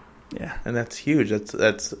other. Yeah. And that's huge.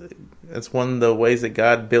 That's one of the ways that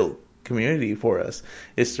God built community for us,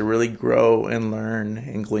 is to really grow and learn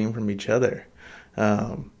and glean from each other.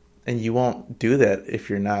 And you won't do that if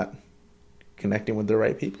you're not connecting with the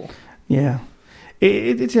right people. Yeah.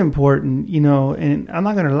 It's important, you know, and I'm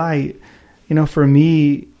not going to lie, you know, for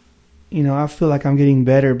me, you know, I feel like I'm getting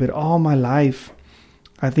better, but all my life,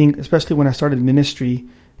 I think, especially when I started ministry,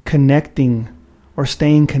 connecting or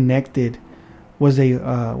staying connected was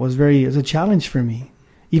a challenge for me.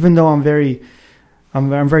 Even though I'm very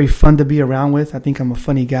fun to be around with. I think I'm a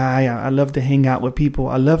funny guy. I love to hang out with people.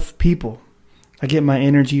 I love people. I get my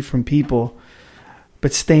energy from people.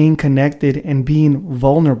 But staying connected and being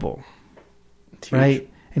vulnerable, right?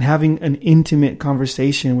 And having an intimate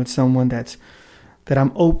conversation with someone that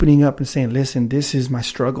I'm opening up and saying, listen, this is my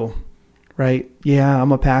struggle, right? Yeah,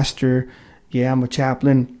 I'm a pastor. Yeah, I'm a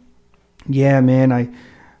chaplain. Yeah, man, I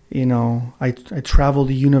travel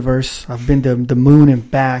the universe. I've been to the moon and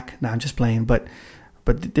back. No, I'm just playing. But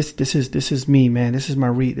this is me, man. This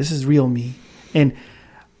is real me. And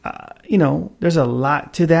you know, there's a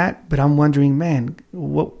lot to that. But I'm wondering, man,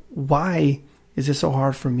 why is it so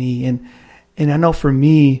hard for me? And I know for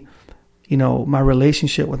me, you know, my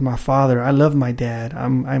relationship with my father. I love my dad.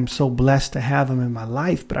 I'm so blessed to have him in my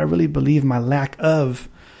life. But I really believe my lack of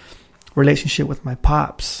relationship with my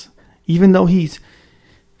pops, even though he's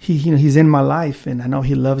in my life, and I know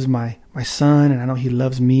he loves my son, and I know he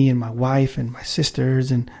loves me and my wife and my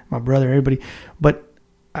sisters and my brother, everybody. But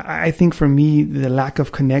I think for me, the lack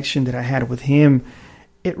of connection that I had with him,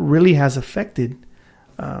 it really has affected,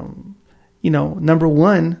 you know, number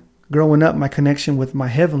one, growing up, my connection with my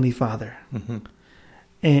Heavenly Father. Mm-hmm.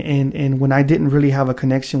 And when I didn't really have a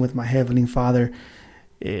connection with my Heavenly Father,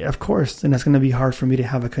 of course, then that's going to be hard for me to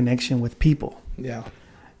have a connection with people. Yeah.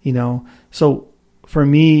 You know, so for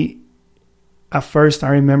me, at first,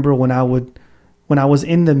 I remember when I was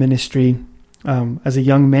in the ministry, as a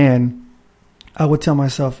young man, I would tell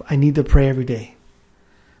myself, I need to pray every day,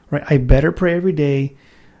 right? I better pray every day,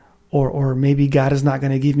 or maybe God is not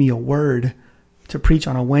going to give me a word to preach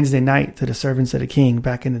on a Wednesday night to the servants of the King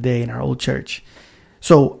back in the day in our old church.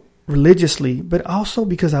 So religiously, but also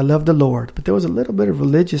because I love the Lord. But there was a little bit of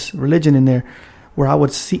religion in there where I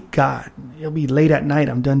would seek God. It'll be late at night.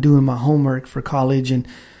 I'm done doing my homework for college and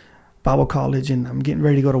Bible college, and I'm getting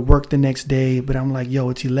ready to go to work the next day. But I'm like, yo,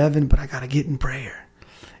 it's 11, but I got to get in prayer.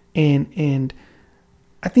 And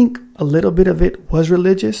I think a little bit of it was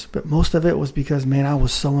religious, but most of it was because, man, I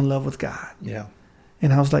was so in love with God. Yeah.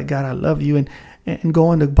 And I was like, God, I love you. And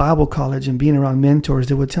going to Bible college and being around mentors,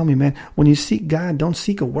 they would tell me, man, when you seek God, don't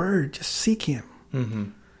seek a word, just seek him. Mm-hmm.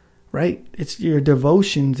 Right? It's your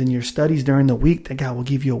devotions and your studies during the week that God will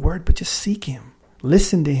give you a word, but just seek him.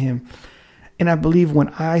 Listen to him. And I believe when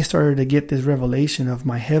I started to get this revelation of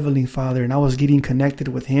my Heavenly Father and I was getting connected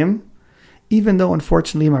with him, even though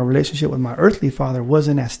unfortunately my relationship with my earthly father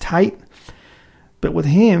wasn't as tight, but with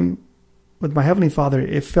him, with my Heavenly Father,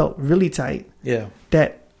 it felt really tight. Yeah.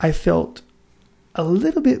 That I felt a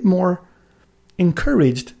little bit more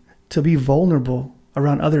encouraged to be vulnerable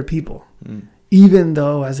around other people. Mm. Even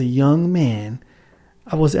though as a young man,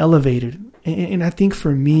 I was elevated. And I think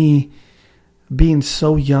for me, being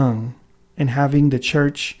so young and having the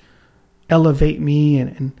church elevate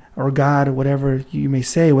me or God or whatever you may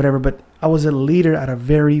say, whatever, but I was a leader at a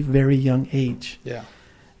very, very young age. Yeah.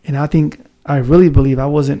 And I really believe I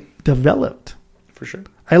wasn't developed. For sure.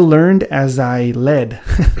 I learned as I led.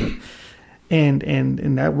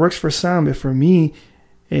 and that works for some, but for me,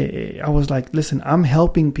 I was like, listen, I'm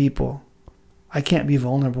helping people. I can't be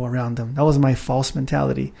vulnerable around them. That was my false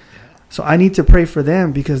mentality. Yeah. So I need to pray for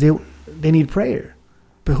them because they need prayer.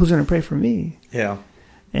 But who's going to pray for me? Yeah.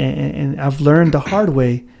 And I've learned the hard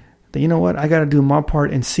way that, you know what, I got to do my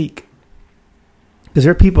part and seek. Because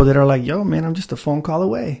there are people that are like, yo, man, I'm just a phone call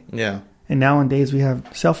away. Yeah. And nowadays we have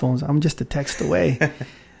cell phones. I'm just a text away.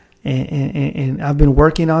 and I've been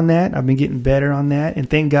working on that. I've been getting better on that. And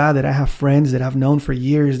thank God that I have friends that I've known for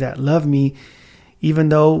years that love me, even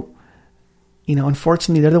though, you know,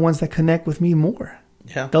 unfortunately, they're the ones that connect with me more.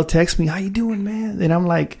 Yeah. They'll text me, how you doing, man? And I'm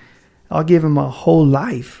like, I'll give them a whole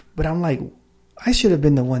life. But I'm like, I should have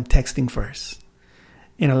been the one texting first.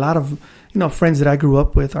 And a lot of, friends that I grew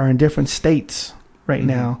up with are in different states right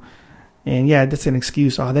now. And yeah, that's an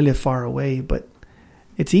excuse. Oh, they live far away, but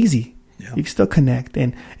it's easy. Yeah. You can still connect.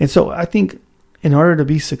 And so I think in order to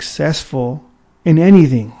be successful in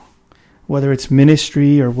anything, whether it's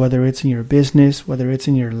ministry or whether it's in your business, whether it's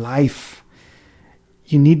in your life,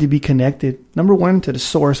 you need to be connected. Number one, to the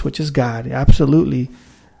source, which is God. Absolutely.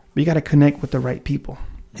 But you got to connect with the right people.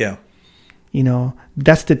 Yeah.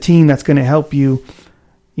 That's the team that's going to help you.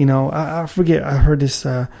 I forget. I heard this,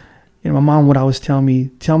 my mom would always tell me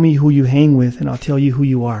who you hang with and I'll tell you who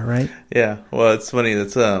you are. Right. Yeah. Well, it's funny.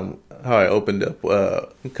 That's how I opened up a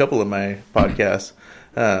couple of my podcasts,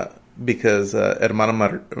 because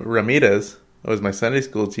Hermano Ramirez was my Sunday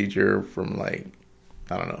school teacher from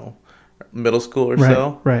middle school or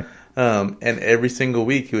so. Right. And every single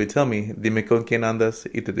week he would tell me, "Dime con quién andas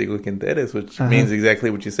y te digo quién eres," which means exactly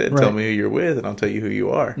what you said. Right. Tell me who you're with, and I'll tell you who you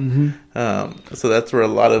are. Mm-hmm. So that's where a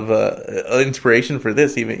lot of inspiration for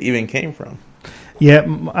this even came from. Yeah,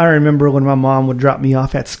 I remember when my mom would drop me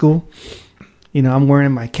off at school. I'm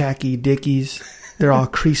wearing my khaki Dickies. They're all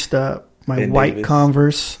creased up. My Ben white Davis.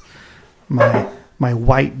 Converse. My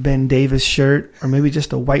white Ben Davis shirt, or maybe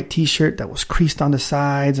just a white T-shirt that was creased on the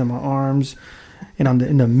sides and my arms. And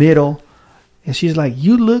in the middle. And she's like,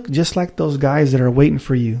 you look just like those guys that are waiting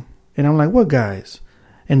for you. And I'm like, what guys?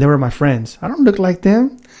 And they were my friends. I don't look like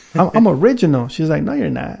them. I'm original. She's like, no, you're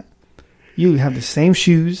not. You have the same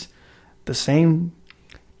shoes, the same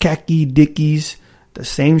khaki Dickies, the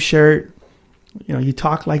same shirt. You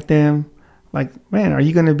talk like them. Like, man, are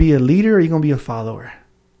you going to be a leader or are you going to be a follower?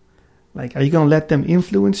 Like, are you going to let them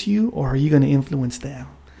influence you or are you going to influence them?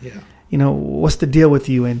 Yeah. What's the deal with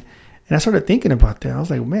you? And I started thinking about that. I was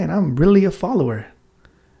like, man, I'm really a follower.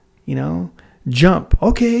 Jump.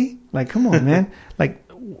 Okay. Like, come on, man.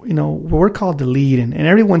 We're called to lead and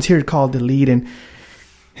everyone's here called to lead. And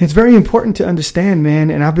it's very important to understand,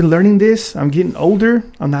 man. And I've been learning this. I'm getting older.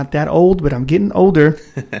 I'm not that old, but I'm getting older.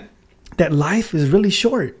 That life is really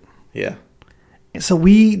short. Yeah. And so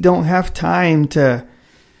we don't have time to,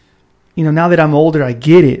 now that I'm older, I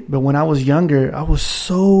get it. But when I was younger, I was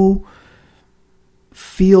so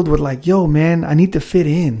filled with like, yo, man, I need to fit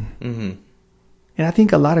in. Mm-hmm. And I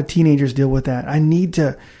think a lot of teenagers deal with that. I need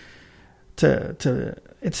to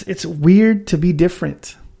it's weird to be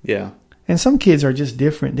different. Yeah. And some kids are just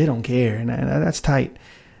different. They don't care. And that's tight.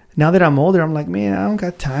 Now that I'm older, I'm like, man, I don't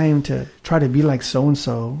got time to try to be like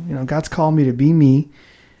so-and-so. God's called me to be me.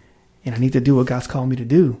 And I need to do what God's called me to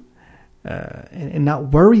do. And not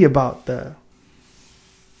worry about the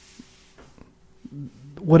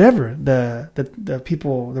whatever, the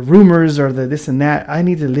people, the rumors or the this and that. I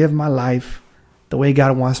need to live my life the way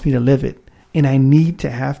God wants me to live it. And I need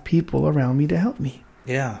to have people around me to help me.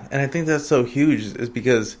 Yeah. And I think that's so huge is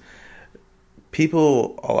because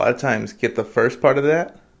people a lot of times get the first part of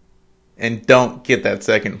that and don't get that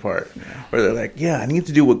second part. Yeah. Where they're like, yeah, I need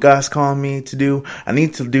to do what God's calling me to do. I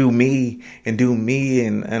need to do me.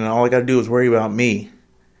 And all I got to do is worry about me.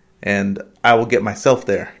 And I will get myself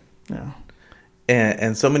there. Yeah.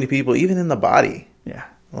 And so many people, even in the body,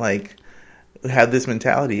 have this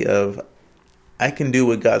mentality of, I can do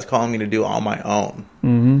what God's calling me to do on my own.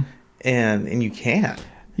 Mm-hmm. And you can't.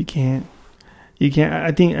 You can't.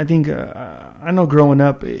 I think. I know growing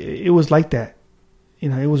up, it was like that.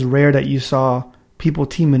 It was rare that you saw people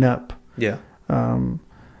teaming up. Yeah. I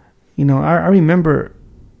remember,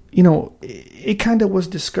 it kind of was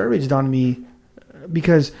discouraged on me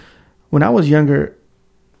because when I was younger,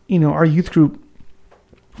 our youth group.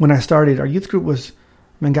 When I started, our youth group was,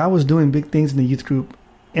 God was doing big things in the youth group.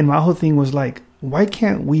 And my whole thing was like, why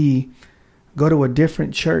can't we go to a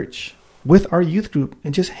different church with our youth group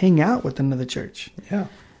and just hang out with another church? Yeah.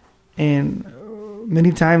 And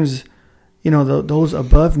many times, those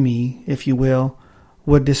above me, if you will,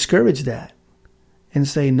 would discourage that and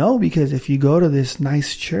say, no, because if you go to this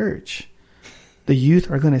nice church, the youth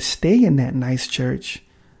are going to stay in that nice church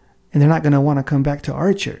and they're not going to want to come back to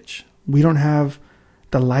our church. We don't have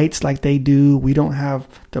the lights like they do. We don't have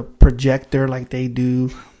the projector like they do.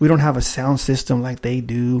 We don't have a sound system like they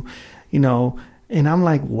do, and I'm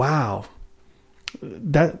like, wow,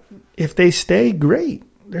 that if they stay, great.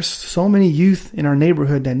 There's so many youth in our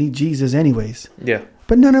neighborhood that need Jesus anyways. Yeah.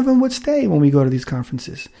 But none of them would stay when we go to these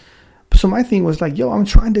conferences. So my thing was like, yo, I'm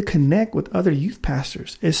trying to connect with other youth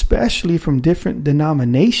pastors, especially from different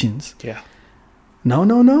denominations. Yeah. No.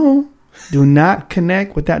 Do not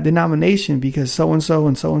connect with that denomination because so-and-so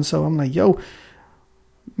and so-and-so. I'm like, yo,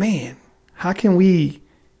 man, how can we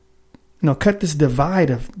cut this divide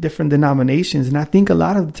of different denominations. And I think a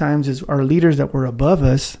lot of the times is our leaders that were above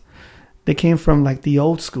us, they came from like the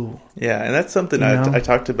old school. Yeah, and that's something I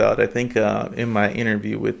talked about, I think, in my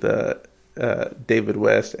interview with David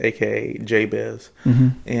West, a.k.a. Jabez. Mm-hmm.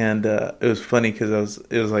 And it was funny because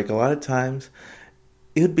it was like a lot of times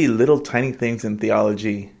it would be little tiny things in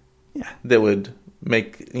theology that would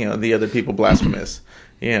make, the other people blasphemous.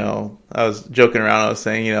 I was joking around. I was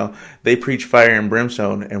saying, they preach fire and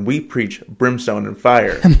brimstone, and we preach brimstone and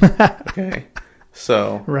fire. Okay,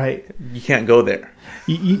 so right, you can't go there.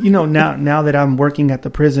 Now that I'm working at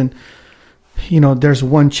the prison, there's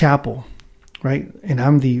one chapel, right, and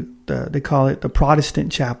I'm they call it the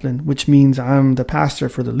Protestant chaplain, which means I'm the pastor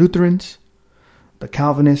for the Lutherans, the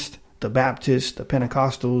Calvinists, the Baptists, the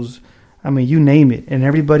Pentecostals. I mean, you name it, and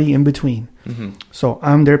everybody in between. Mm-hmm. So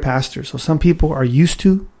I'm their pastor. So some people are used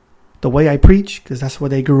to the way I preach because that's where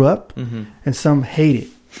they grew up, mm-hmm. and some hate it.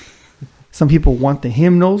 Some people want the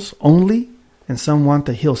hymnals only, and some want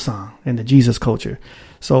the Hillsong and the Jesus culture.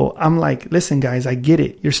 So I'm like, listen, guys, I get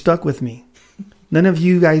it. You're stuck with me. None of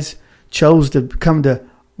you guys chose to come to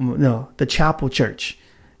the chapel church.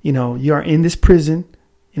 You are in this prison,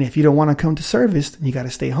 and if you don't want to come to service, then you got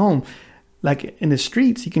to stay home. Like in the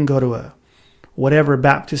streets, you can go to a whatever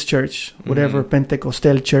Baptist church, whatever mm-hmm.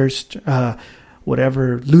 Pentecostal church,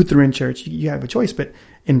 whatever Lutheran church. You have a choice. But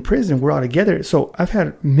in prison, we're all together. So I've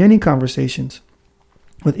had many conversations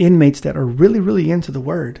with inmates that are really, really into the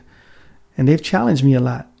word. And they've challenged me a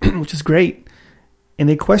lot, which is great. And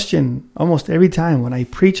they question almost every time when I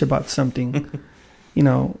preach about something,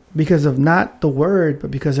 because of not the word, but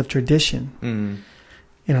because of tradition. Mm.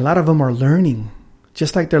 And a lot of them are learning.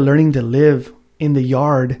 Just like they're learning to live in the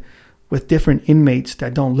yard with different inmates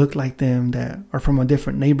that don't look like them, that are from a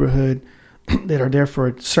different neighborhood, that are there for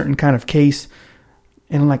a certain kind of case.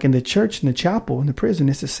 And like in the church, in the chapel, in the prison,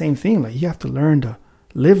 it's the same thing. Like you have to learn to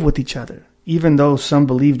live with each other. Even though some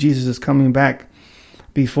believe Jesus is coming back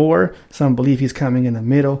before, some believe he's coming in the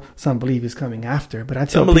middle, some believe he's coming after. But I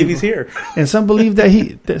tell some believe people, he's here. And some believe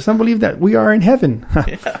some believe that we are in heaven.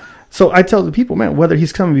 Yeah. So I tell the people, man, whether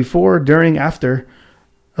he's coming before, during, after,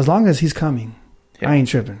 as long as he's coming, I ain't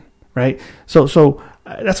tripping, right? So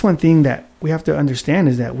that's one thing that we have to understand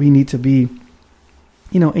is that we need to be,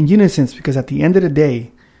 in unison, because at the end of the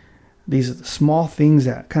day, these are the small things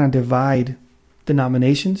that kind of divide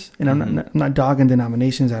denominations. And I'm not dogging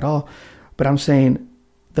denominations at all, but I'm saying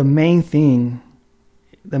the main thing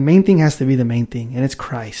has to be the main thing, and it's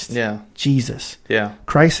Christ. Yeah. Jesus. Yeah.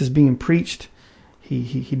 Christ is being preached.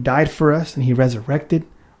 He died for us, and he resurrected,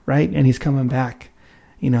 right? And he's coming back.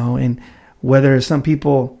 And whether some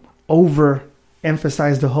people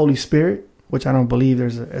overemphasize the Holy Spirit, which I don't believe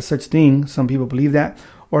there's a such thing. Some people believe that,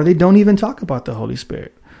 or they don't even talk about the Holy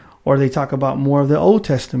Spirit, or they talk about more of the Old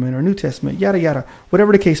Testament or New Testament, yada, yada,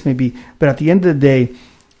 whatever the case may be. But at the end of the day,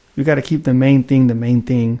 you got to keep the main thing, the main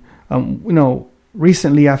thing.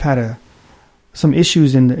 Recently I've had some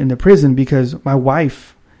issues in the prison because my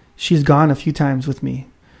wife, she's gone a few times with me,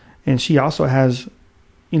 and she also has,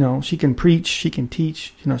 she can preach, she can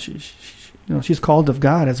teach, she's called of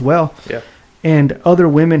God as well. Yeah. And other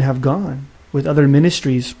women have gone with other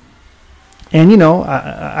ministries. And,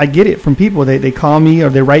 I get it from people. They call me or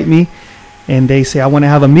they write me and they say, I want to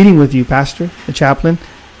have a meeting with you, Pastor, the chaplain.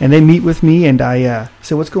 And they meet with me and I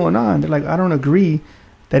say, what's going on? They're like, I don't agree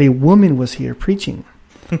that a woman was here preaching.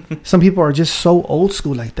 Some people are just so old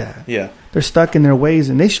school like that. Yeah. They're stuck in their ways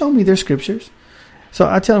and they show me their scriptures. So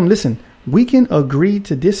I tell them, listen, we can agree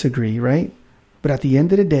to disagree, right? But at the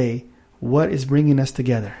end of the day, what is bringing us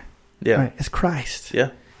together? Yeah. Right? It's Christ.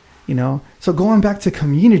 Yeah. So going back to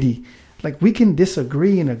community, like we can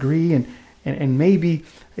disagree and agree and maybe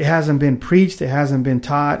it hasn't been preached, it hasn't been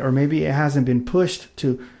taught, or maybe it hasn't been pushed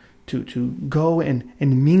to go and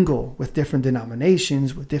mingle with different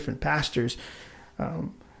denominations, with different pastors.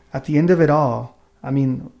 At the end of it all, at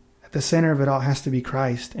the center of it all has to be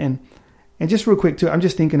Christ. And just real quick too, I'm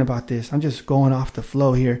just thinking about this. I'm just going off the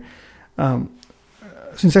flow here.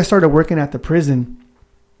 Since I started working at the prison,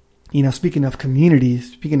 speaking of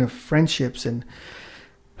communities, speaking of friendships, and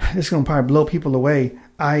it's going to probably blow people away.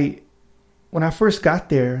 When I first got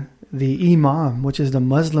there, the imam, which is the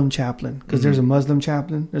Muslim chaplain, because there's a Muslim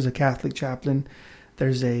chaplain, there's a Catholic chaplain,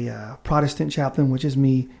 there's a Protestant chaplain, which is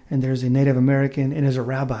me, and there's a Native American, and there's a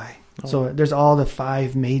rabbi. Oh. So there's all the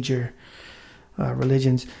 5 major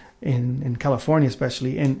religions in California,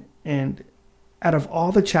 especially. And out of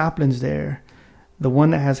all the chaplains there, the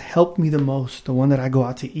one that has helped me the most, the one that I go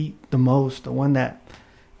out to eat the most, the one that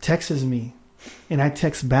texts me and I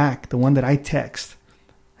text back, the one that I text,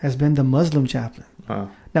 has been the Muslim chaplain.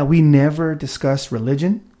 Now, we never discuss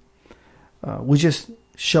religion. we just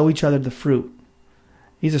show each other the fruit.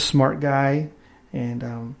 He's a smart guy,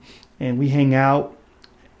 and we hang out.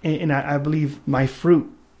 And I believe my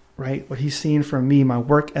fruit, right? What he's seeing from me, my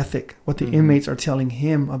work ethic, what the inmates are telling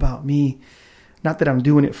him about me. Not that I'm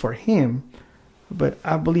doing it for him, but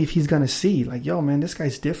I believe he's going to see, like, yo, man, this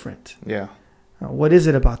guy's different. Yeah. What is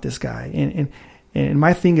it about this guy? And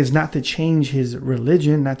my thing is not to change his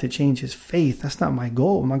religion, not to change his faith. That's not my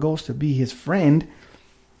goal. My goal is to be his friend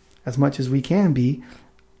as much as we can be.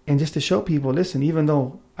 And just to show people, listen, even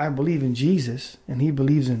though I believe in Jesus and he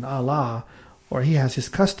believes in Allah, or he has his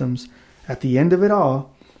customs, at the end of it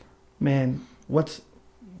all, man, what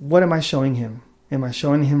am I showing him? Am I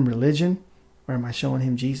showing him religion, or am I showing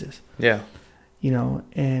him Jesus? Yeah. You know,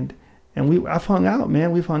 and I've hung out,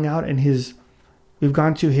 man. We've hung out we've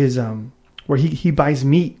gone to his where he buys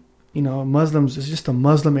meat. You know, Muslims, it's just a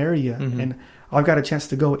Muslim area, and I've got a chance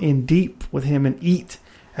to go in deep with him and eat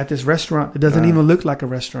at this restaurant. It doesn't even look like a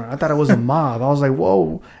restaurant. I thought it was a mob. I was like,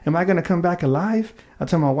 whoa, am I going to come back alive? I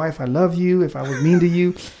tell my wife, I love you if I was mean to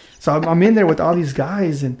you. So I'm in there with all these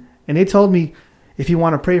guys, and they told me, if you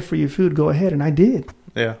want to pray for your food, go ahead. And I did.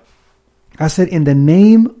 Yeah. I said, in the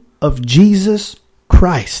name of Jesus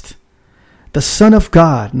Christ, the Son of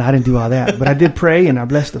God. And I didn't do all that, but I did pray, and I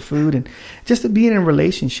blessed the food, and just to be in a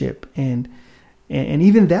relationship. And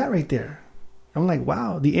even that right there, I'm like,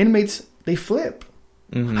 wow, the inmates, they flip.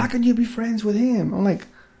 How can you be friends with him? I'm like,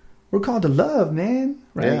 we're called to love, man.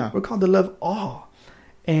 Right? Yeah. We're called to love all.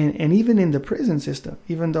 And even in the prison system,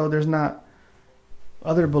 even though there's not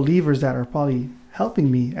other believers that are probably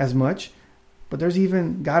helping me as much, but there's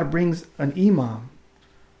even, God brings an imam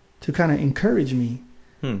to kind of encourage me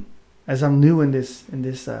as I'm new in this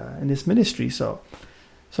ministry. So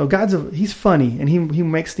he's funny, and he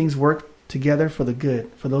makes things work together for the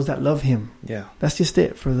good, for those that love him. Yeah. That's just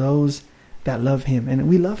it, for those that love him, and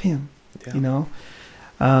we love him. Yeah.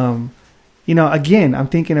 Again, I'm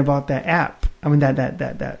thinking about that app. I mean,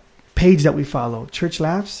 that page that we follow, Church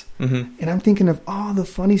Laughs, and I'm thinking of all the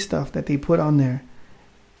funny stuff that they put on there,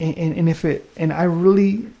 and I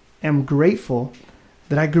really am grateful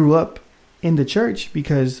that I grew up in the church,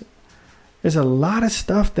 because there's a lot of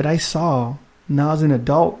stuff that I saw when I was an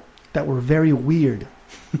adult that were very weird,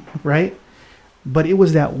 right? But it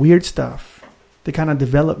was that weird stuff that kind of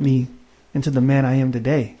developed me into the man I am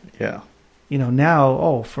today. Yeah.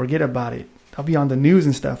 Now, forget about it. I'll be on the news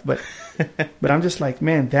and stuff, but I'm just like,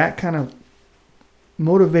 man, that kind of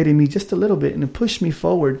motivated me just a little bit, and it pushed me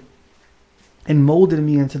forward and molded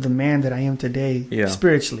me into the man that I am today,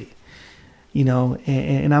 spiritually.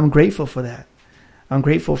 And I'm grateful for that. I'm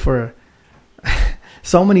grateful for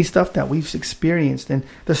so many stuff that we've experienced, and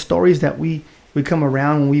the stories that we come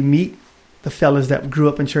around when we meet the fellas that grew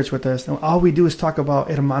up in church with us, and all we do is talk about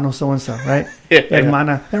hermano so-and-so, right?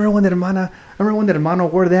 Hermana. Remember when hermano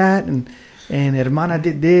wore that, and hermana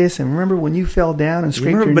did this, and remember when you fell down and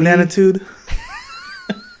scraped your knee? Bananitude?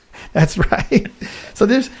 That's right. So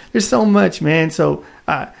there's so much, man. So,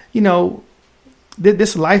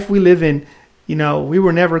 this life we live in, we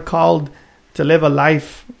were never called to live a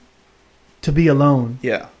life to be alone.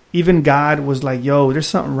 Yeah. Even God was like, yo, there's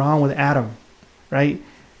something wrong with Adam, right?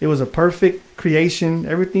 It was a perfect creation.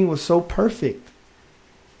 Everything was so perfect.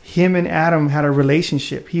 Him and Adam had a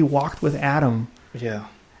relationship. He walked with Adam. Yeah.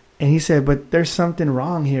 And he said, but there's something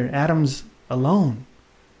wrong here. Adam's alone.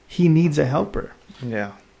 He needs a helper.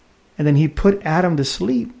 Yeah. And then he put Adam to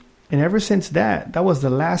sleep. And ever since that was the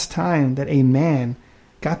last time that a man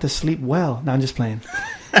got to sleep well. No, I'm just playing.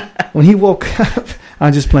 When he woke up,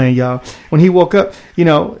 I'm just playing, y'all. When he woke up,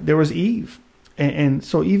 there was Eve. And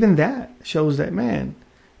so even that shows that, man,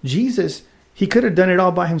 Jesus, he could have done it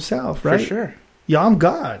all by himself, right? For sure. Yeah, I'm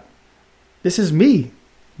God. This is me.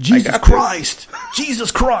 Jesus Christ. Jesus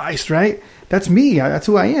Christ, right? That's me. That's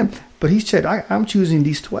who I am. But he said, I'm choosing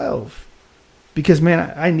these 12. Because,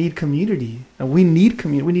 man, I need community. And we need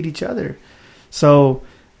community. We need each other. So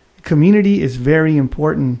community is very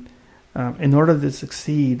important in order to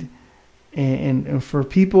succeed. And for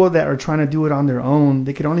people that are trying to do it on their own,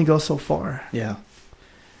 they can only go so far. Yeah.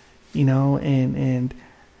 And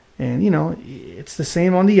it's the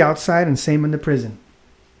same on the outside and same in the prison.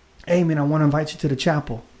 Hey, man, I want to invite you to the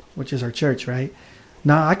chapel, which is our church, right?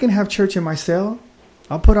 Now, I can have church in my cell.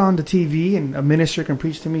 I'll put on the TV and a minister can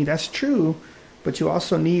preach to me. That's true. But you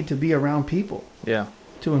also need to be around people. Yeah.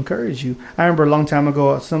 To encourage you. I remember a long time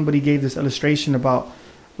ago, somebody gave this illustration about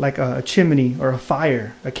like a chimney or a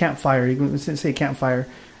fire, a campfire. You can say campfire.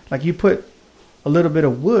 Like you put a little bit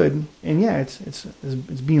of wood, and it's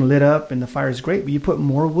being lit up, and the fire is great. But you put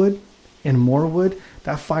more wood and more wood,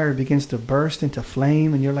 that fire begins to burst into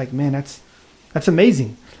flame, and you're like, man, that's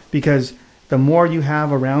amazing, because the more you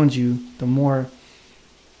have around you, the more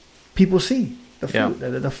people see the fruit.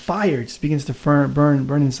 The fire just begins to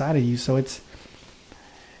burn inside of you. So it's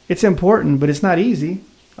important, but it's not easy.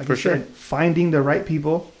 Like I said, finding the right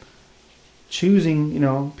people,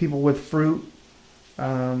 choosing, people with fruit.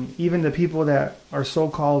 Even the people that are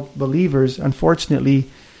so-called believers, unfortunately,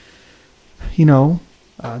 don't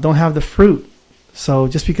have the fruit. So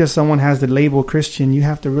just because someone has the label Christian, you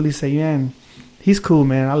have to really say, man, he's cool,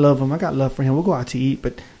 man. I love him. I got love for him. We'll go out to eat.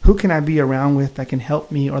 But who can I be around with that can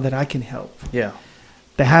help me or that I can help? Yeah.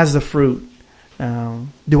 That has the fruit.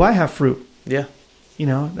 Do I have fruit? Yeah.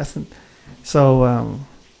 So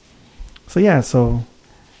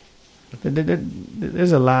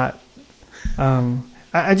there's a lot.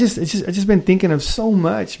 I just been thinking of so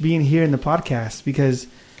much being here in the podcast because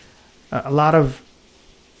a lot of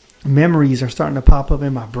memories are starting to pop up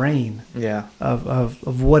in my brain. Yeah.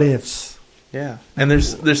 Of what ifs. Yeah. And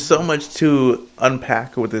there's so much to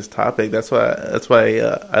unpack with this topic. That's why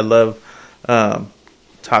I love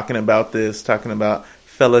talking about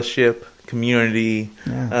fellowship, community,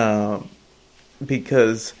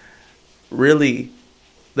 because really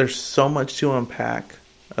there's so much to unpack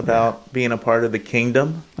about being a part of the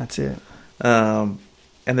kingdom. That's it. And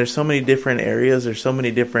there's so many different areas. There's so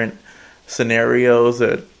many different scenarios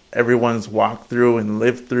that everyone's walked through and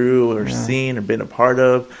lived through or seen or been a part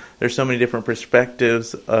of. There's so many different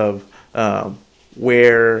perspectives of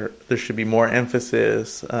where there should be more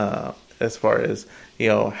emphasis as far as,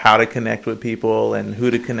 how to connect with people and who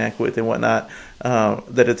to connect with and whatnot.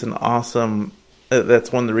 That it's an awesome...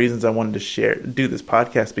 that's one of the reasons I wanted to do this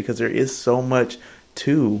podcast, because there is so much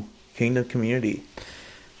to kingdom community.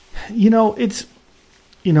 It's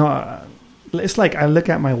like I look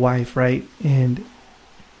at my wife, right? And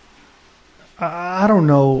I don't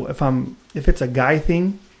know if it's a guy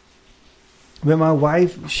thing, but my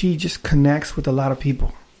wife, she just connects with a lot of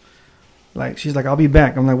people. Like, she's like, I'll be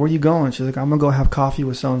back. I'm like, where you going? She's like, I'm going to go have coffee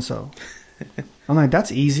with so-and-so. I'm like,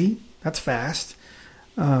 that's easy. That's fast.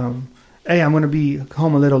 Hey, I'm going to be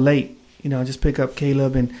home a little late. Just pick up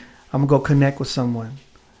Caleb and I'm going to go connect with someone.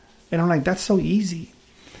 And I'm like, that's so easy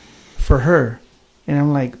for her. And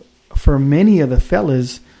I'm like, for many of the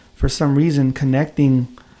fellas, for some reason, connecting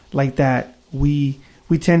like that, we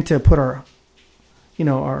tend to put our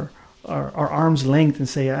arm's length and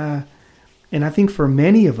say, and I think for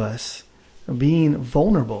many of us, being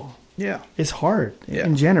vulnerable, it's hard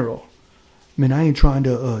in general. I mean, I ain't trying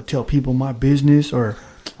to tell people my business, or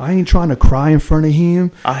I ain't trying to cry in front of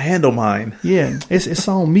him. I handle mine. Yeah, it's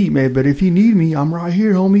on me, man. But if you need me, I'm right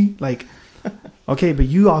here, homie. Like, okay, but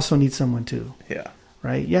you also need someone too. Yeah.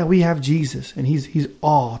 Right? Yeah, we have Jesus, and he's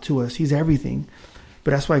all to us. He's everything.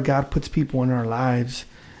 But that's why God puts people in our lives.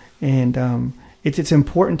 And it's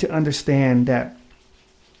important to understand that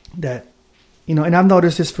and I've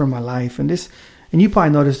noticed this for my life, and you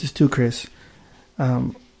probably noticed this too, Chris.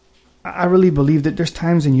 I really believe that there's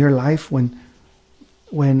times in your life when,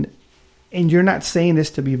 and you're not saying this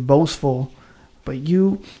to be boastful, but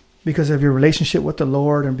you, because of your relationship with the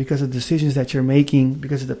Lord and because of the decisions that you're making,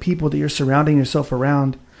 because of the people that you're surrounding yourself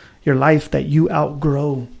around, your life, that you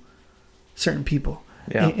outgrow certain people.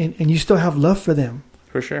 Yeah. And you still have love for them.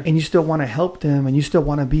 For sure. And you still want to help them, and you still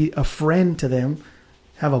want to be a friend to them.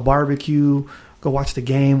 Have a barbecue, go watch the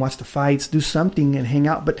game, watch the fights, do something and hang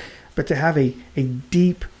out. But to have a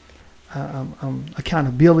deep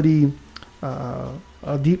accountability, a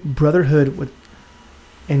deep brotherhood with,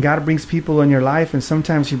 and God brings people in your life, and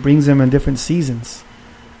sometimes He brings them in different seasons.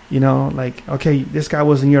 Like, okay, this guy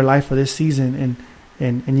was in your life for this season,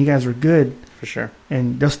 and you guys were good. For sure.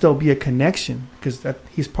 And there'll still be a connection because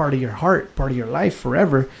he's part of your heart, part of your life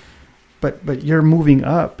forever. But you're moving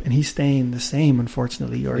up and he's staying the same,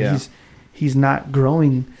 unfortunately, or he's not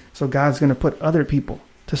growing. So God's going to put other people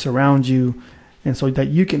to surround you, and so that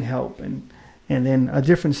you can help. And then a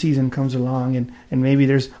different season comes along, and maybe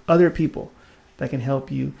there's other people that can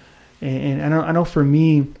help you. And I know for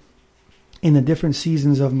me, in the different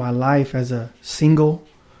seasons of my life as a single,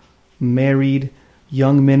 married,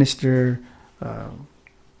 young minister,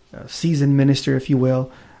 seasoned minister, if you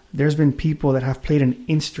will, there's been people that have played an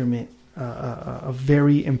instrument, a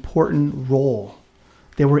very important role.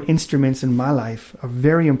 They were instruments in my life, a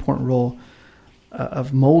very important role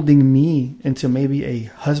of molding me into maybe a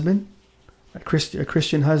husband, a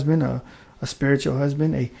Christian husband, a spiritual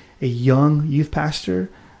husband, a young youth pastor,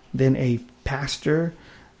 then a pastor,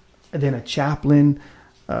 and then a chaplain,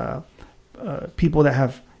 people that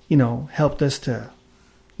have, helped us to,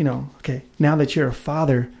 okay, now that you're a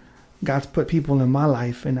father, God's put people in my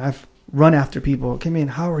life, and I've run after people. Okay, man,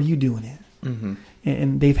 how are you doing it? Mm-hmm.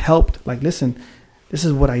 And they've helped. Like, listen, This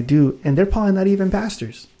is what I do. And they're probably not even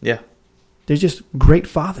pastors. Yeah. They're just great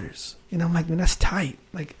fathers. And I'm like, man, that's tight.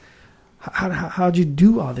 Like, how'd you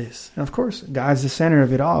do all this? And of course, God's the center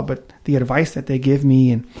of it all. But the advice that they give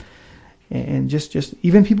me and just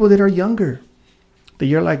even people that are younger, that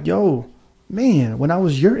you're like, yo, man, when I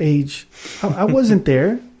was your age, I wasn't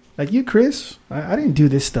there. Like you, Chris, I didn't do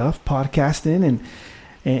this stuff, podcasting.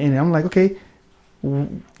 And I'm like, okay.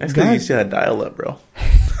 That's because you still had dial-up, bro.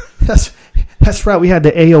 That's right. We had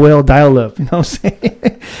the AOL dial-up, you know what I'm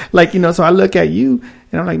saying? Like, so I look at you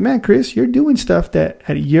and I'm like, man, Chris, you're doing stuff that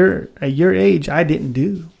at your age I didn't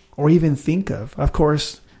do or even think of. Of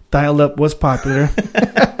course, dial-up was popular.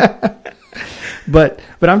 But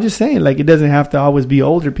I'm just saying, like, it doesn't have to always be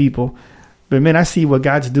older people. But man, I see what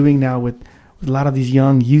God's doing now with a lot of these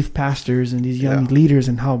young youth pastors and these young leaders,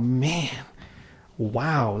 and how, man,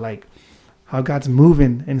 wow, like how God's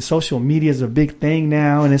moving, and social media is a big thing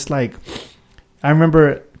now. And it's like, I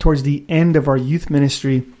remember towards the end of our youth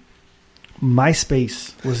ministry,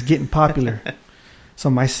 MySpace was getting popular. So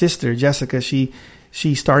my sister, Jessica, she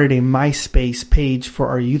started a MySpace page for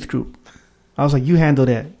our youth group. I was like, you handle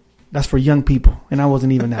that. That's for young people. And I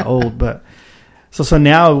wasn't even that old, but so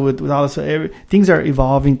now with all this, things are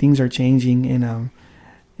evolving, things are changing,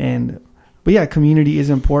 but yeah, community is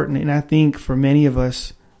important. And I think for many of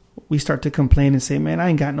us, we start to complain and say, man, I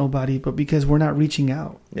ain't got nobody, but because we're not reaching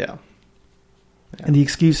out. Yeah. And the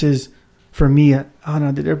excuse is for me, oh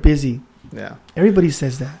no, they're busy. Yeah. Everybody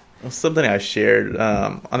says that. Well, something I shared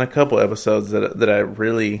on a couple episodes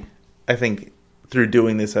that I think through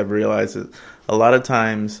doing this, I've realized that a lot of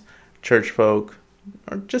times church folk,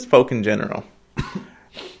 or just folk in general,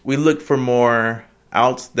 we look for more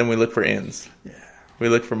outs than we look for ins. Yeah. We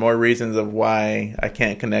look for more reasons of why I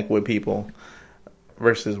can't connect with people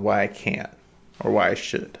versus why I can't or why I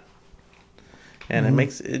should. And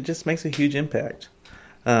it just makes a huge impact.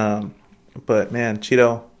 But man,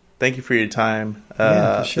 Chito, thank you for your time.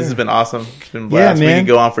 For sure. This has been awesome. It's been a blast. Yeah, man. We could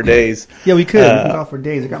go on for days. Yeah, we could. We could go for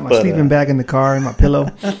days. I got my sleeping bag in the car and my pillow.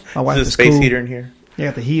 My wife There's a is space cool. heater in here. Yeah, I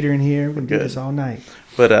got the heater in here. We can do this all night.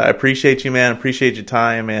 But I appreciate you, man. Appreciate your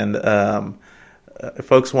time. And if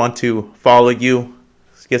folks want to follow you,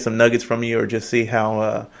 get some nuggets from you, or just see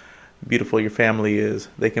how beautiful your family is,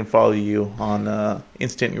 they can follow you on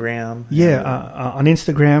Instagram. Yeah, on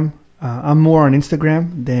Instagram. I'm more on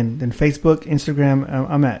Instagram than Facebook. Instagram,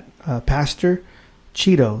 I'm at Pastor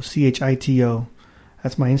Chito, Chito.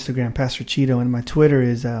 That's my Instagram, Pastor Chito. And my Twitter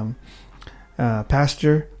is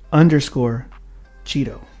Pastor_Chito.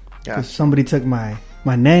 Because somebody took my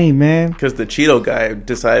name, man. Because the Cheeto guy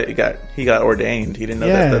decided he got ordained. He didn't know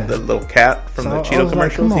that the little cat from the Cheeto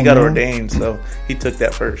commercials. He got ordained, so he took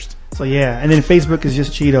that first. So yeah, and then Facebook is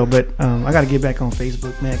just Chito. But I got to get back on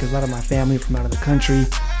Facebook, man, because a lot of my family from out of the country.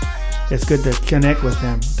 It's good to connect with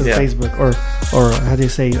them through Facebook or how do you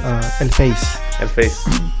say El Face. El Face.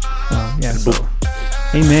 Yeah. So,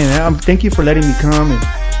 hey man, thank you for letting me come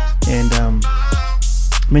and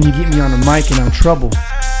man, you get me on the mic and I'm trouble.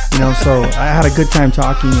 So I had a good time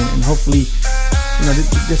talking, and hopefully,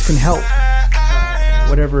 this can help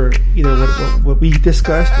whatever, either what we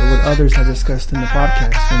discussed or what others have discussed in the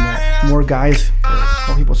podcast, and that more guys,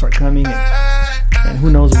 more people start coming, and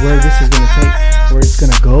who knows where this is going to take, where it's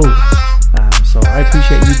going to go. So I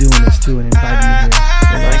appreciate you doing this too and inviting me here.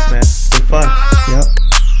 Thanks, man. It's been fun. Yep.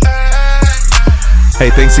 Hey,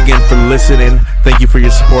 thanks again for listening. Thank you for your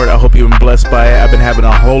support. I hope you've been blessed by it. I've been having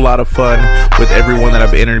a whole lot of fun with everyone that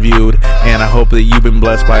I've interviewed, and I hope that you've been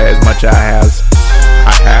blessed by it as much as I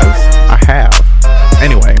have.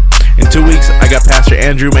 Anyway, in 2 weeks, I got Pastor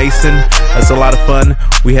Andrew Mason. That's a lot of fun.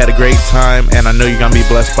 We had a great time, and I know you're going to be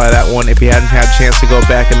blessed by that one. If you hadn't had a chance to go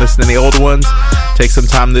back and listen to the old ones, take some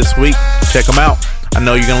time this week. Check them out. I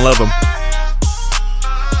know you're going to love them.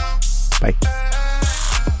 Bye.